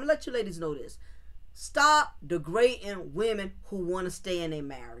thing, I'm going to let you ladies know this. Stop degrading women who want to stay in their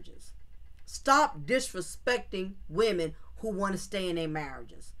marriages. Stop disrespecting women who want to stay in their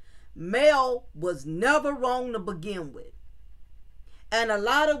marriages. Mel was never wrong to begin with. And a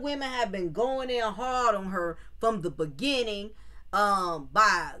lot of women have been going in hard on her from the beginning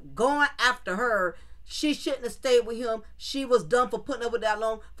by going after her. She shouldn't have stayed with him. She was done for putting up with that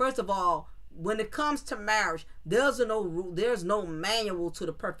long. First of all, when it comes to marriage, there's no manual to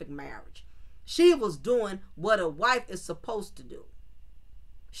the perfect marriage. She was doing what a wife is supposed to do.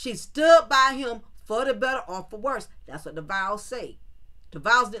 She stood by him for the better or for worse. That's what the vows say. The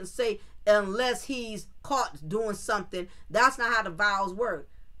vows didn't say unless he's caught doing something. That's not how the vows work.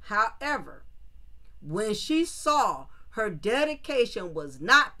 However, when she saw her dedication was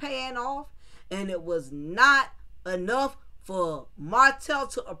not paying off and it was not enough for Martell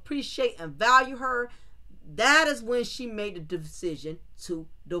to appreciate and value her, that is when she made the decision to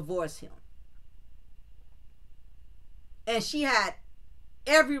divorce him. And she had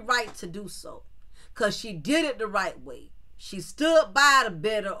every right to do so because she did it the right way. She stood by the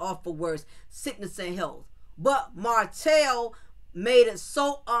better or for worse, sickness and health. But Martell made it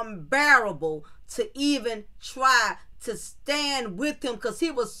so unbearable to even try to stand with him because he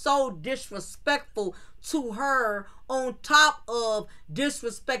was so disrespectful to her on top of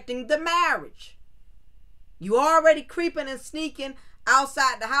disrespecting the marriage. You already creeping and sneaking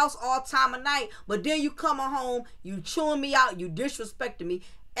outside the house all time of night, but then you coming home, you chewing me out, you disrespecting me,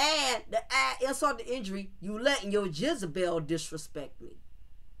 and to add insult to injury, you letting your Jezebel disrespect me.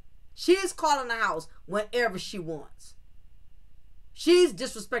 She's calling the house whenever she wants. She's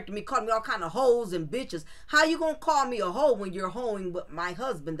disrespecting me, calling me all kind of hoes and bitches. How you gonna call me a hoe when you're hoeing with my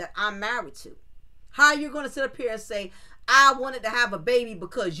husband that I'm married to? How are you gonna sit up here and say, I wanted to have a baby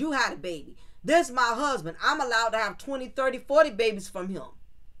because you had a baby? This is my husband. I'm allowed to have 20, 30, 40 babies from him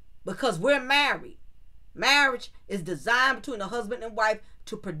because we're married. Marriage is designed between a husband and wife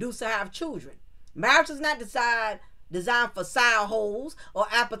to produce and have children. Marriage is not designed for side holes or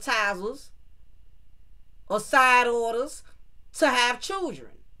appetizers or side orders to have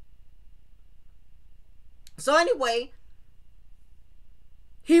children. So anyway,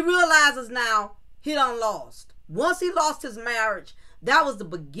 he realizes now he done lost. Once he lost his marriage, That was the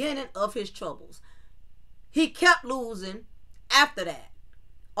beginning of his troubles. He kept losing after that.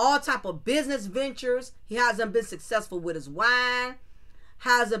 All type of business ventures. He hasn't been successful with his wine.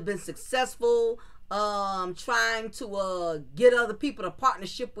 Hasn't been successful trying to get other people to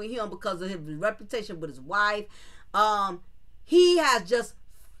partnership with him because of his reputation with his wife. He has just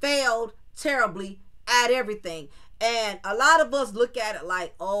failed terribly at everything. And a lot of us look at it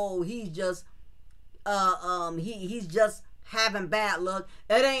like, oh, he's just he's just having bad luck.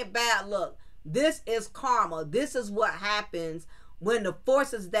 It ain't bad luck. This is karma. This is what happens when the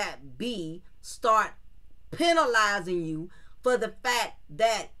forces that be start penalizing you for the fact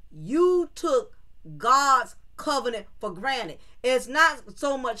that you took God's covenant for granted. It's not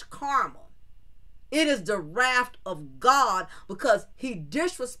so much karma. It is the wrath of God because he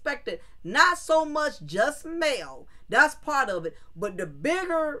disrespected not so much just male. That's part of it. But the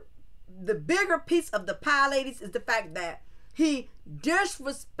bigger piece of the pie, ladies, is the fact that he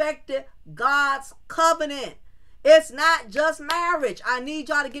disrespected God's covenant. It's not just marriage. I need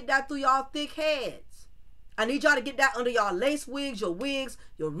y'all to get that through y'all thick heads. I need y'all to get that under y'all lace wigs, your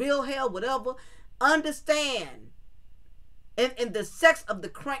real hair, whatever. Understand. In the sex of the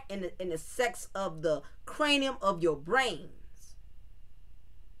sex of the cranium of your brains.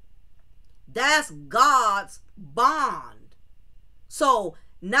 That's God's bond. So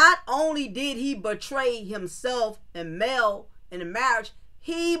not only did he betray himself and Mel in the marriage,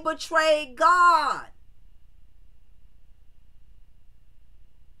 he betrayed God.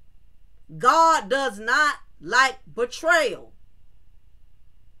 God does not like betrayal.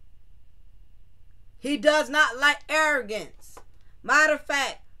 He does not like arrogance. Matter of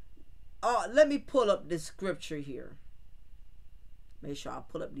fact, let me pull up this scripture here. Make sure I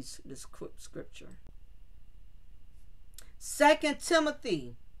pull up this scripture. 2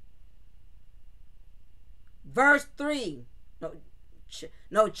 Timothy, verse 3.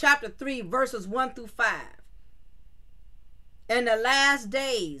 Chapter 3, verses 1 through 5. In the last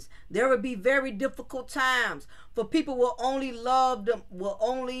days, there will be very difficult times, for people will love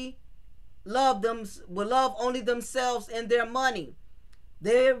only themselves and their money.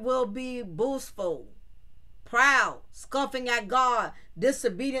 They will be boastful, proud, scoffing at God,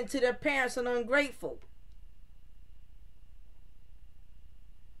 disobedient to their parents, and ungrateful.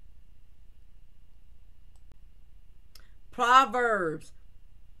 Proverbs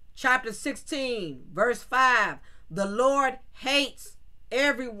chapter 16, verse 5. The Lord hates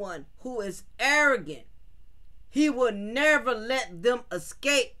everyone who is arrogant. He will never let them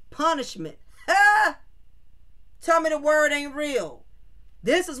escape punishment. Tell me the word ain't real.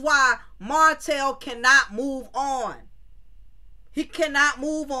 This is why Martell cannot move on. He cannot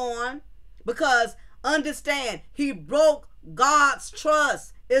move on because, understand, he broke God's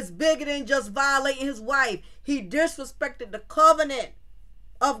trust. It's bigger than just violating his wife. He disrespected the covenant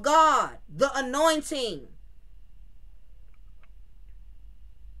of God, the anointing.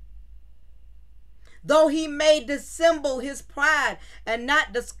 Though he may dissemble his pride and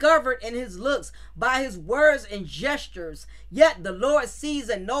not discovered in his looks by his words and gestures, yet the Lord sees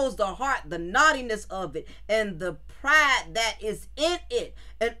and knows the heart, the naughtiness of it, and the pride that is in it.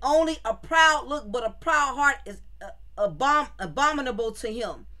 And only a proud look, but a proud heart is abominable to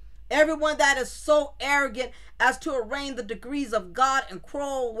him. Everyone that is so arrogant as to arraign the degrees of God and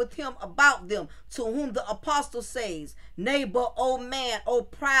quarrel with him about them, to whom the apostle says, Neighbor, O man, O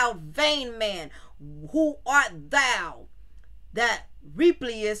proud, vain man, who art thou that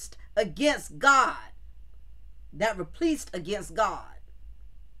repleast against God? That repleased against God.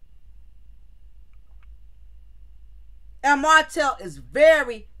 And Martell is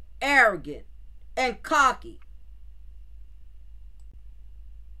very arrogant and cocky.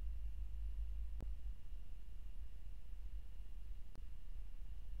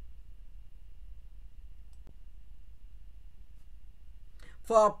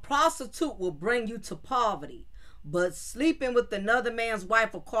 For a prostitute will bring you to poverty, but sleeping with another man's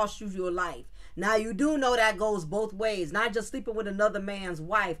wife will cost you your life. Now you do know that goes both ways. Not just sleeping with another man's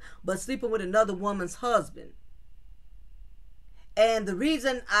wife, but sleeping with another woman's husband. And the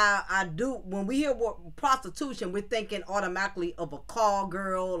reason I do, when we hear prostitution, we're thinking automatically of a call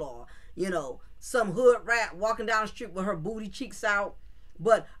girl or, some hood rat walking down the street with her booty cheeks out.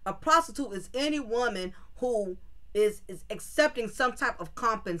 But a prostitute is any woman who is accepting some type of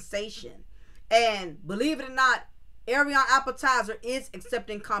compensation. And believe it or not, Ariana Appetizer is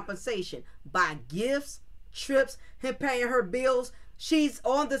accepting compensation by gifts, trips, him paying her bills. She's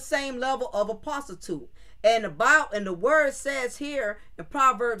on the same level of a prostitute. And the word says here in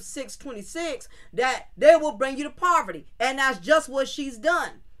Proverbs 6:26 that they will bring you to poverty. And that's just what she's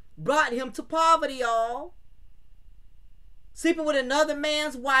done. Brought him to poverty, y'all. Sleeping with another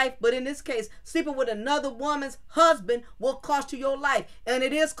man's wife, but in this case, sleeping with another woman's husband will cost you your life. And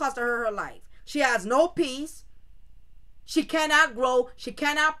it is costing her her life. She has no peace. She cannot grow. She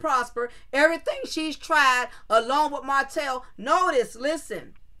cannot prosper. Everything she's tried along with Martell. Notice,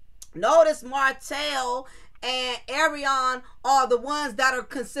 listen. Notice Martell and 𝓜𝓸𝓬𝓱𝓪 are the ones that are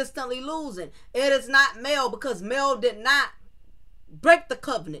consistently losing. It is not Mel, because Mel did not break the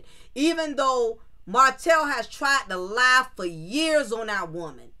covenant. Even though Martell has tried to lie for years on that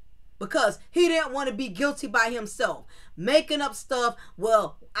woman, because he didn't want to be guilty by himself. Making up stuff.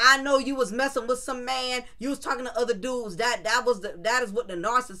 Well, I know you was messing with some man. You was talking to other dudes. That is what the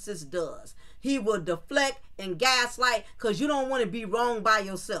narcissist does. He will deflect and gaslight because you don't want to be wrong by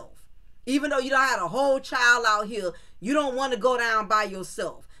yourself. Even though you don't have a whole child out here, you don't want to go down by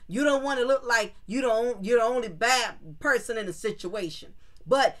yourself. You don't want to look like you're the only bad person in the situation.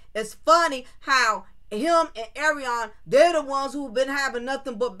 But it's funny how him and 𝓜𝓸𝓬𝓱𝓪, they're the ones who've been having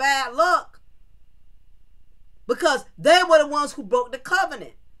nothing but bad luck. Because they were the ones who broke the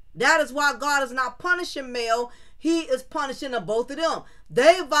covenant. That is why God is not punishing Mel. He is punishing both of them.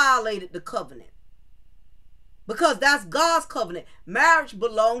 They violated the covenant. Because that's God's covenant. Marriage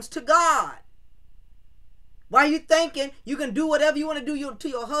belongs to God. Why are you thinking you can do whatever you want to do to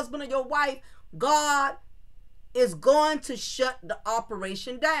your husband or your wife? God is going to shut the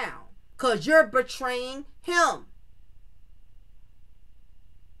operation down because you're betraying him.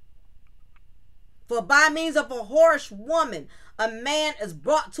 For by means of a whorish woman, a man is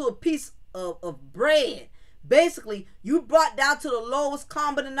brought to a piece of bread. Basically, you brought down to the lowest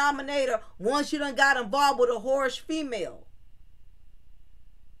common denominator once you done got involved with a whorish female.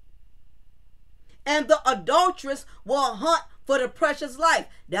 And the adulteress will hunt for the precious life.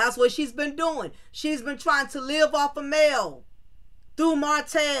 That's what she's been doing. She's been trying to live off a male through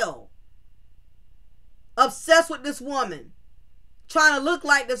Martell. Obsessed with this woman. Trying to look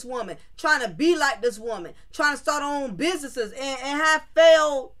like this woman. Trying to be like this woman. Trying to start her own businesses and have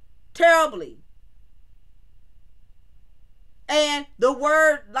failed terribly. And the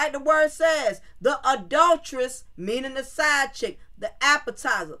word, like the word says, the adulteress, meaning the side chick, the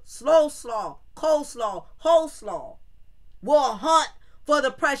appetizer, slow slaw, coleslaw, whole slaw, will hunt for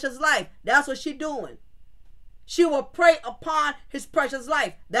the precious life. That's what she's doing. She will prey upon his precious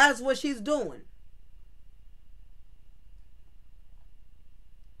life. That is what she's doing.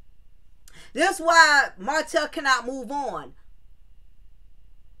 This is why Martell cannot move on.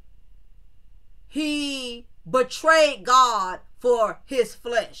 He betrayed God for his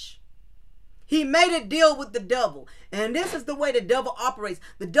flesh. He made a deal with the devil. And this is the way the devil operates.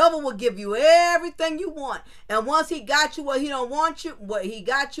 The devil will give you everything you want. And once he got you where he don't want you, he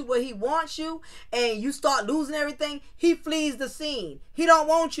got you where he wants you, and you start losing everything, he flees the scene. He don't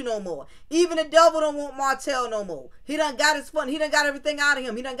want you no more. Even the devil don't want Martell no more. He done got his fun. He done got everything out of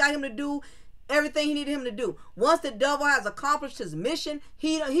him. He done got him to do everything he needed him to do. Once the devil has accomplished his mission,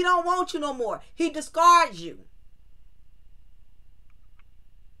 he don't want you no more. He discards you.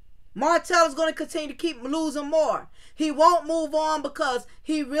 Martell is going to continue to keep losing more. He won't move on because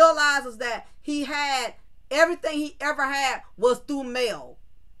he realizes that he had everything he ever had was through Mel.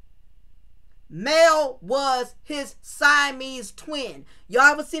 Mel was his Siamese twin.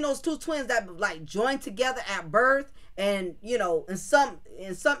 Y'all ever seen those two twins that like joined together at birth? And you know, in some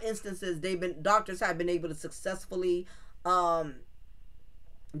instances, doctors have been able to successfully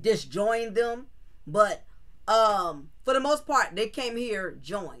disjoin them, but for the most part, they came here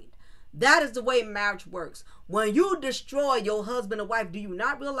joined. That is the way marriage works. When you destroy your husband or wife, do you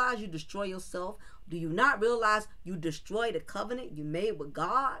not realize you destroy yourself? Do you not realize you destroy the covenant you made with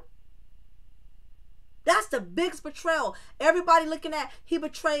God? That's the biggest betrayal. Everybody looking at, he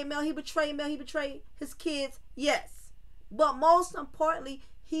betrayed Mel, he betrayed Mel, he betrayed his kids. Yes. But most importantly,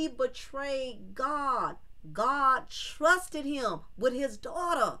 he betrayed God. God trusted him with his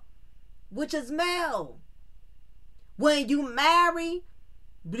daughter, which is Mel. When you marry,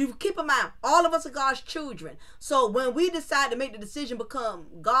 keep in mind, all of us are God's children. So when we decide to make the decision to become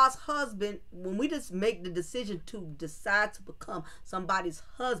God's husband, when we just make the decision to decide to become somebody's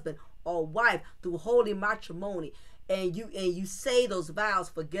husband or wife through holy matrimony, and you say those vows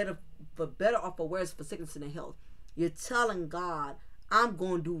for better or for worse, for sickness and health, you're telling God, I'm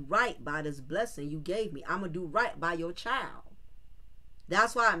going to do right by this blessing you gave me. I'm going to do right by your child.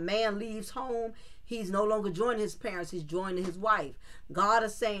 That's why a man leaves home. He's no longer joining his parents. He's joining his wife. God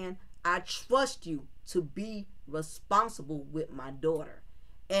is saying, I trust you to be responsible with my daughter.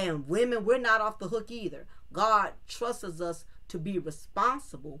 And women, we're not off the hook either. God trusts us to be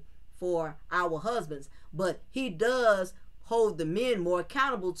responsible for our husbands. But he does hold the men more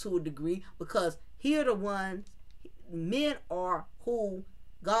accountable to a degree because they're the ones men are who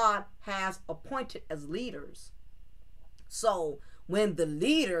God has appointed as leaders. So when the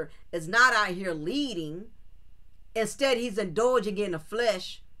leader is not out here leading, instead he's indulging in the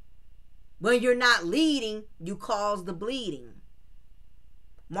flesh. When you're not leading, you cause the bleeding.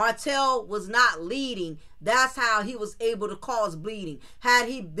 Martell was not leading. That's how he was able to cause bleeding. Had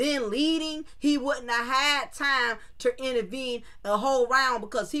he been leading, he wouldn't have had time to intervene a whole round,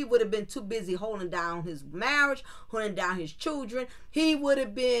 because he would have been too busy holding down his marriage, holding down his children. He would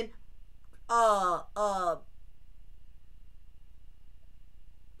have been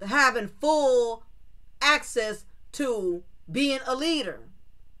having full access to being a leader.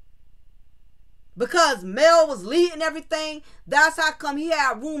 Because Mel was leading everything, that's how come he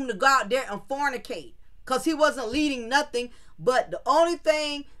had room to go out there and fornicate. Because he wasn't leading nothing, but the only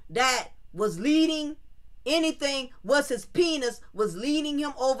thing that was leading anything was his penis, was leading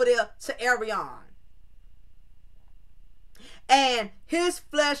him over there to Arion. And his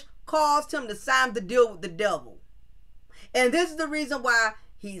flesh caused him to sign the deal with the devil. And this is the reason why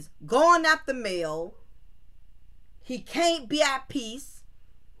he's going after Mel. He can't be at peace.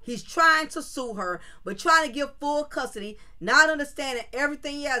 He's trying to sue her, but trying to give full custody, not understanding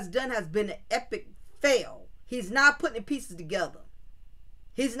everything he has done has been an epic fail. He's not putting the pieces together.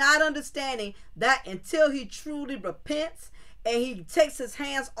 He's not understanding that until he truly repents and he takes his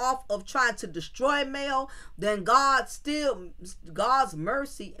hands off of trying to destroy Mel, then God's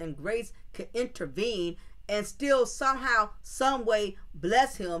mercy and grace can intervene and still somehow, some way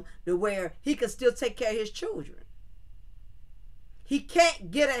bless him to where he can still take care of his children. He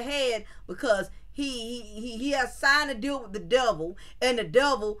can't get ahead because he has signed a deal with the devil, and the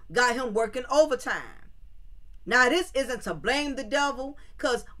devil got him working overtime. Now, this isn't to blame the devil,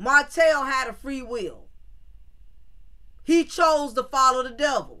 because Martell had a free will. He chose to follow the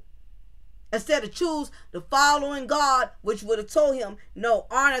devil instead of choose to follow in God, which would have told him, no,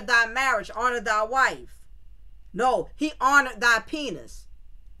 honor thy marriage, honor thy wife. No, he honored thy penis.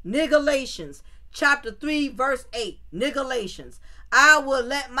 𝓜𝓸𝓬𝓱𝓪'𝓼, chapter 3, verse 8. 𝓜𝓸𝓬𝓱𝓪'𝓼. I will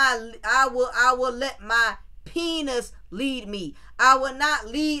let my penis lead me. I will not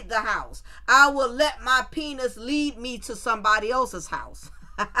lead the house. I will let my penis lead me to somebody else's house.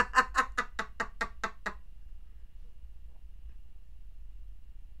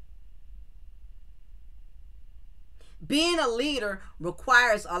 Being a leader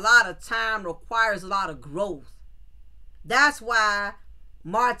requires a lot of time, requires a lot of growth. That's why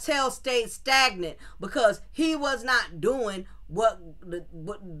Martell stayed stagnant, because he was not doing what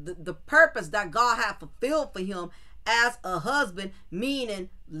the purpose that God had fulfilled for him as a husband, meaning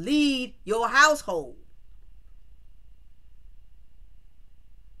lead your household.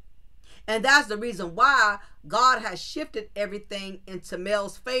 And that's the reason why God has shifted everything into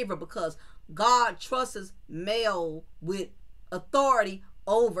Mel's favor, because God trusts Mel with authority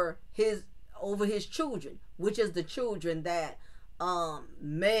over his children, which is the children that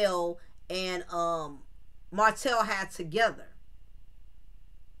Mel and Martell had together.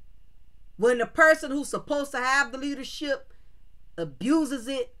 When the person who's supposed to have the leadership abuses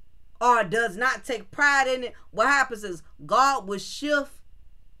it or does not take pride in it, what happens is God will shift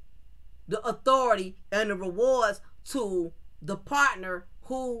the authority and the rewards to the partner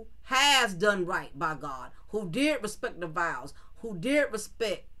who has done right by God, who did respect the vows, who did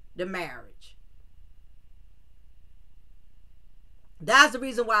respect the marriage. That's the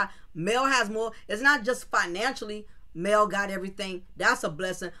reason why Mel has more. It's not just financially Mel got everything. That's a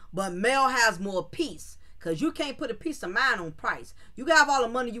blessing. But Mel has more peace, because you can't put a peace of mind on price. You can have all the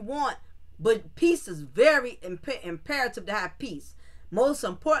money you want, but peace is very imperative to have peace. Most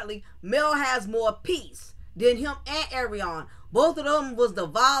importantly, Mel has more peace than him and Arion. Both of them was the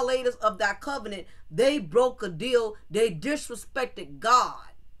violators of that covenant. They broke a deal. They disrespected God.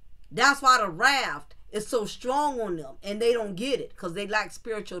 That's why the wrath is so strong on them, and they don't get it because they lack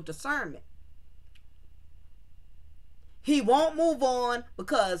spiritual discernment. He won't move on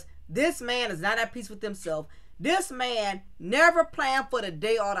because this man is not at peace with himself. This man never planned for the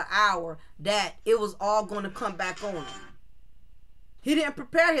day or the hour that it was all going to come back on him. He didn't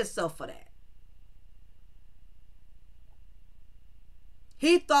prepare himself for that.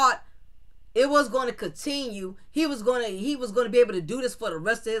 He thought it was going to continue. He was going to be able to do this for the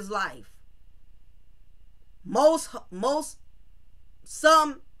rest of his life.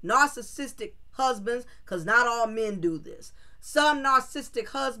 Some narcissistic husbands, because not all men do this. Some narcissistic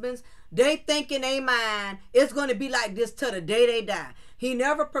husbands, they think in their mind it's going to be like this till the day they die. He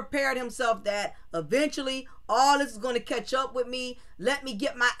never prepared himself that eventually all this is going to catch up with me. Let me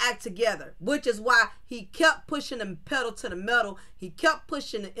get my act together. Which is why he kept pushing the pedal to the metal. He kept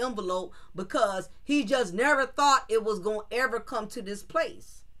pushing the envelope because he just never thought it was going to ever come to this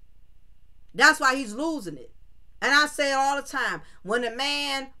place. That's why he's losing it. And I say it all the time. When a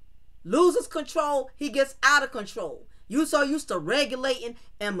man loses control, he gets out of control. You so used to regulating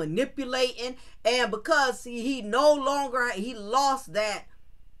and manipulating, and because he no longer, he lost that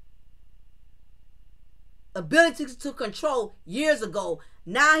ability to control years ago.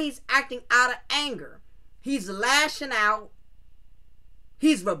 Now he's acting out of anger. He's lashing out.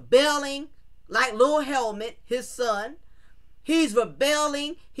 He's rebelling like Little Helmet, his son. He's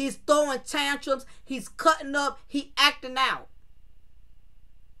rebelling. He's throwing tantrums. He's cutting up. He acting out.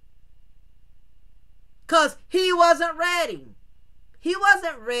 Because he wasn't ready. He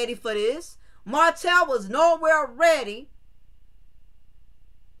wasn't ready for this. Martell was nowhere ready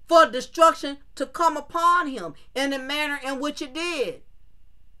for destruction to come upon him in the manner in which it did.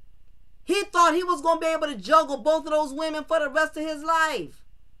 He thought he was going to be able to juggle both of those women for the rest of his life.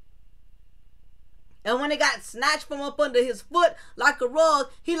 And when it got snatched from up under his foot like a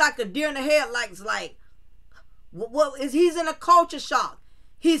rug, he like a deer in the headlights. Like, he's in a culture shock.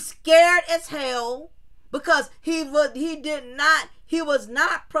 He's scared as hell. Because he was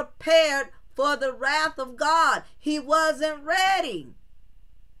not prepared for the wrath of God. He wasn't ready.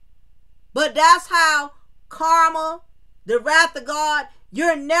 But that's how karma, the wrath of God,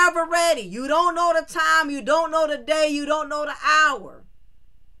 you're never ready. You don't know the time. You don't know the day. You don't know the hour.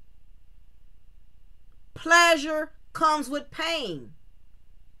 Pleasure comes with pain.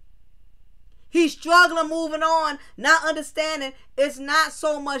 He's struggling, moving on, not understanding it's not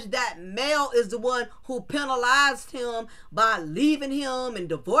so much that Mel is the one who penalized him by leaving him and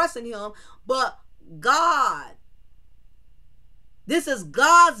divorcing him, but God. This is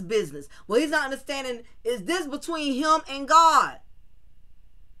God's business. What he's not understanding is this between him and God.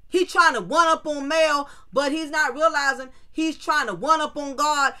 He's trying to one up on Mel, but he's not realizing he's trying to one up on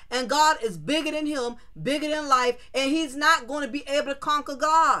God, and God is bigger than him, bigger than life, and he's not going to be able to conquer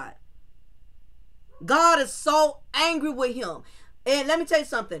God. God is so angry with him. And let me tell you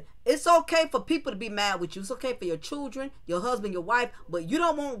something. It's okay for people to be mad with you. It's okay for your children, your husband, your wife, but you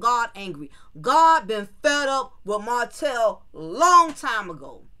don't want God angry. God been fed up with Martell long time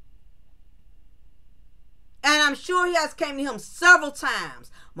ago. And I'm sure he has came to him several times.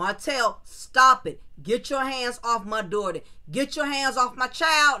 Martell, stop it. Get your hands off my daughter. Get your hands off my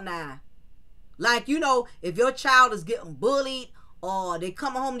child now. Like, you know, if your child is getting bullied, or they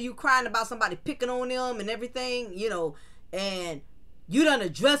come home to you crying about somebody picking on them and everything, you know, and you done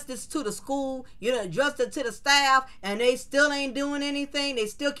addressed this to the school, you done addressed it to the staff, and they still ain't doing anything. They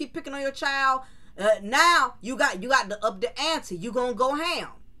still keep picking on your child. Now you got to up the ante. You gonna go ham.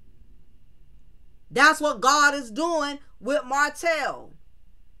 That's what God is doing with Martell.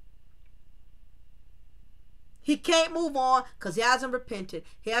 He can't move on because he hasn't repented.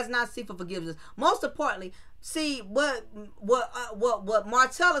 He has not seeked for forgiveness. Most importantly, see, what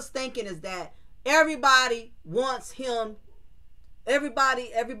Martell is thinking is that everybody wants him.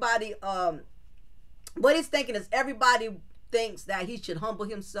 What he's thinking is everybody thinks that he should humble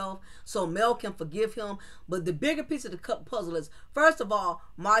himself so Mel can forgive him. But the bigger piece of the puzzle is, first of all,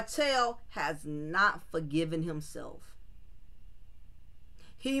 Martell has not forgiven himself.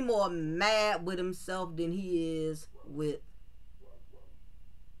 He more mad with himself than he is with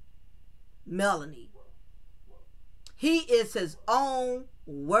Melanie. He is his own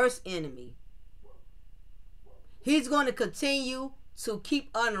worst enemy. He's going to continue to keep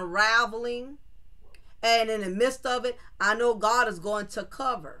unraveling. And in the midst of it, I know God is going to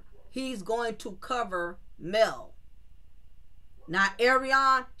cover. He's going to cover Mel. Now,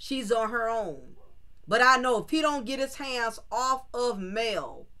 Ariane, she's on her own. But I know if he don't get his hands off of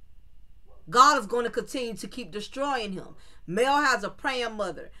Mel, God is going to continue to keep destroying him. Mel has a praying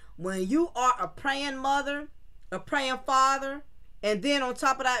mother. When you are a praying mother, a praying father, and then on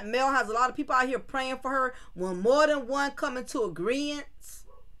top of that, Mel has a lot of people out here praying for her. When more than one come into agreement,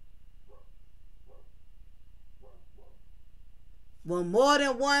 when more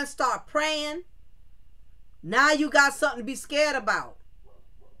than one start praying, now you got something to be scared about.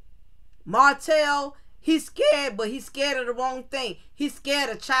 Martell, he's scared, but he's scared of the wrong thing. He's scared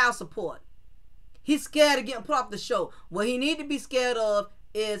of child support. He's scared of getting put off the show. What he need to be scared of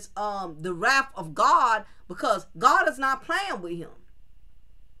is the wrath of God, because God is not playing with him.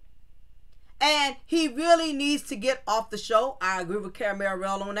 And he really needs to get off the show. I agree with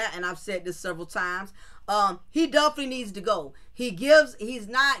Caramel on that, and I've said this several times. He definitely needs to go. He's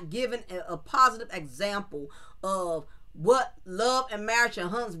not giving a positive example of what love and marriage in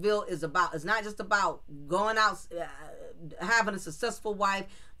Huntsville is about. It's not just about going out, having a successful wife.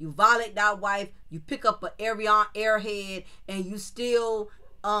 You violate that wife, you pick up an airhead, and you still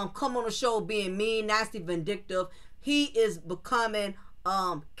come on the show being mean, nasty, vindictive. He is becoming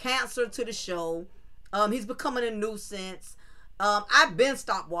cancer to the show. He's becoming a nuisance. I've been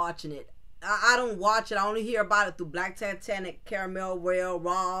stopped watching it. I don't watch it. I only hear about it through Black Titanic, Caramel Rail,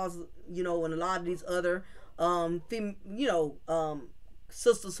 Roz, and a lot of these other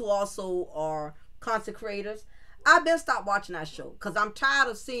sisters who also are content creators. I've been stopped watching that show because I'm tired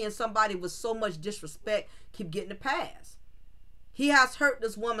of seeing somebody with so much disrespect keep getting a pass. He has hurt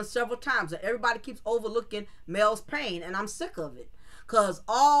this woman several times, and everybody keeps overlooking Mel's pain, and I'm sick of it. Because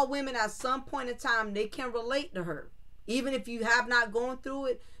all women at some point in time, they can relate to her. Even if you have not gone through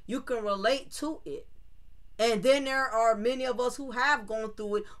it, you can relate to it. And then there are many of us who have gone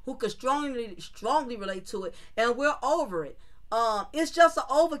through it, who can strongly relate to it, and we're over it. It's just an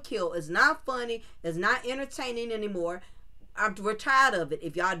overkill. It's not funny. It's not entertaining anymore. We're tired of it.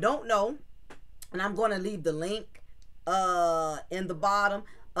 If y'all don't know, and I'm going to leave the link in the bottom.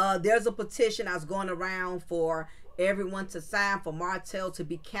 There's a petition that's going around for everyone to sign for Martell to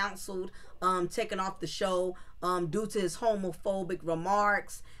be canceled, taken off the show due to his homophobic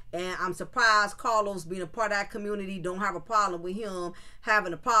remarks. And I'm surprised Carlos, being a part of that community, don't have a problem with him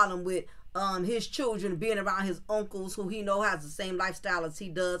having a problem with his children being around his uncles who he know has the same lifestyle as he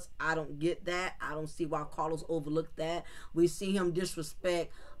does. I don't get that. I don't see why Carlos overlooked that. We see him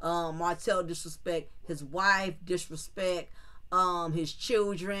disrespect Martell, disrespect his wife, disrespect his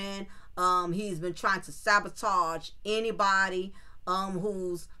children. He's been trying to sabotage anybody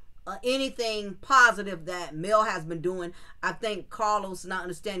who's anything positive that Mel has been doing. I think Carlos not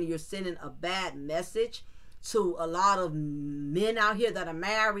understanding you're sending a bad message to a lot of men out here that are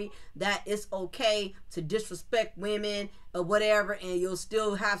married, that it's okay to disrespect women or whatever and you'll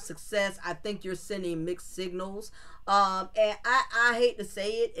still have success. I think you're sending mixed signals. And I hate to say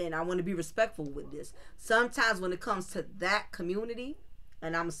it, and I want to be respectful with this. Sometimes when it comes to that community,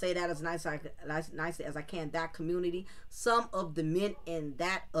 and I'm going to say that as nicely as I can, that community, some of the men in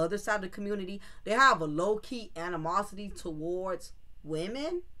that other side of the community, they have a low-key animosity towards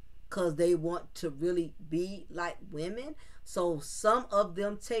women because they want to really be like women. So some of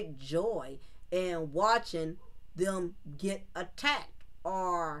them take joy in watching them get attacked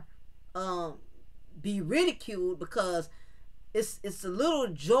or be ridiculed, because it's a little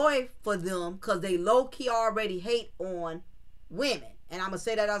joy for them because they low-key already hate on women. And I'm going to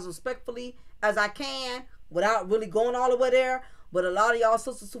say that as respectfully as I can without really going all the way there. But a lot of y'all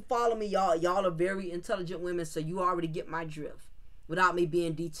sisters who follow me, y'all are very intelligent women, so you already get my drift without me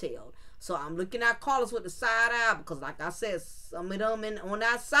being detailed. So I'm looking at Carlos with the side eye because, like I said, some of them on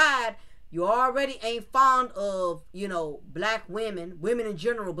that side, you already ain't fond of, black women in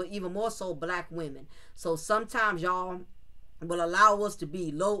general, but even more so black women. So sometimes y'all will allow us to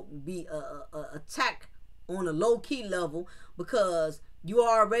be attacked on a low-key level because you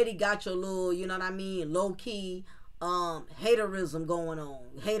already got your little, low-key haterism going on,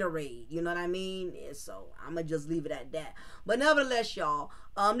 haterade, you know what I mean? And so I'm gonna just leave it at that. But nevertheless, y'all,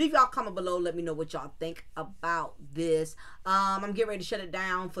 leave y'all comment below, let me know what y'all think about this. I'm getting ready to shut it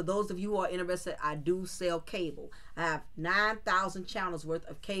down. For those of you who are interested, I do sell cable. I have 9,000 channels worth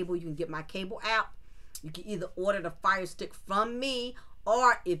of cable. You can get my cable app. You can either order the Fire Stick from me,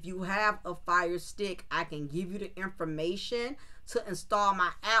 or if you have a Fire Stick, I can give you the information to install my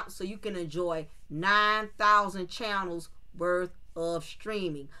app so you can enjoy 9,000 channels worth of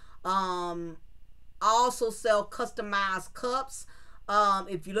streaming. I also sell customized cups.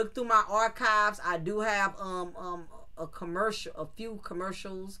 If you look through my archives, I do have a few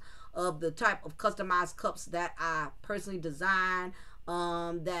commercials of the type of customized cups that I personally design,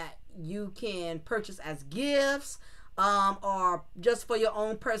 that you can purchase as gifts, or just for your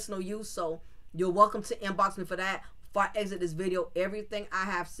own personal use. So you're welcome to inbox me for that. Before I exit this video, everything I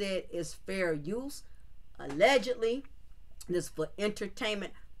have said is fair use. Allegedly, this for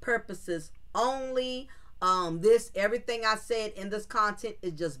entertainment purposes only. Everything I said in this content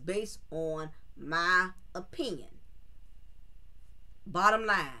is just based on my opinion. Bottom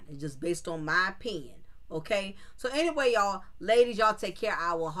line, it's just based on my opinion. Okay, so anyway, y'all, ladies, y'all take care.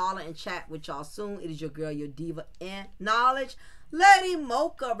 I will holler and chat with y'all soon. It is your girl, your diva in knowledge, Lady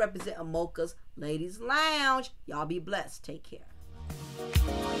Mocha, representing Mocha's Ladies Lounge. Y'all be blessed. Take care.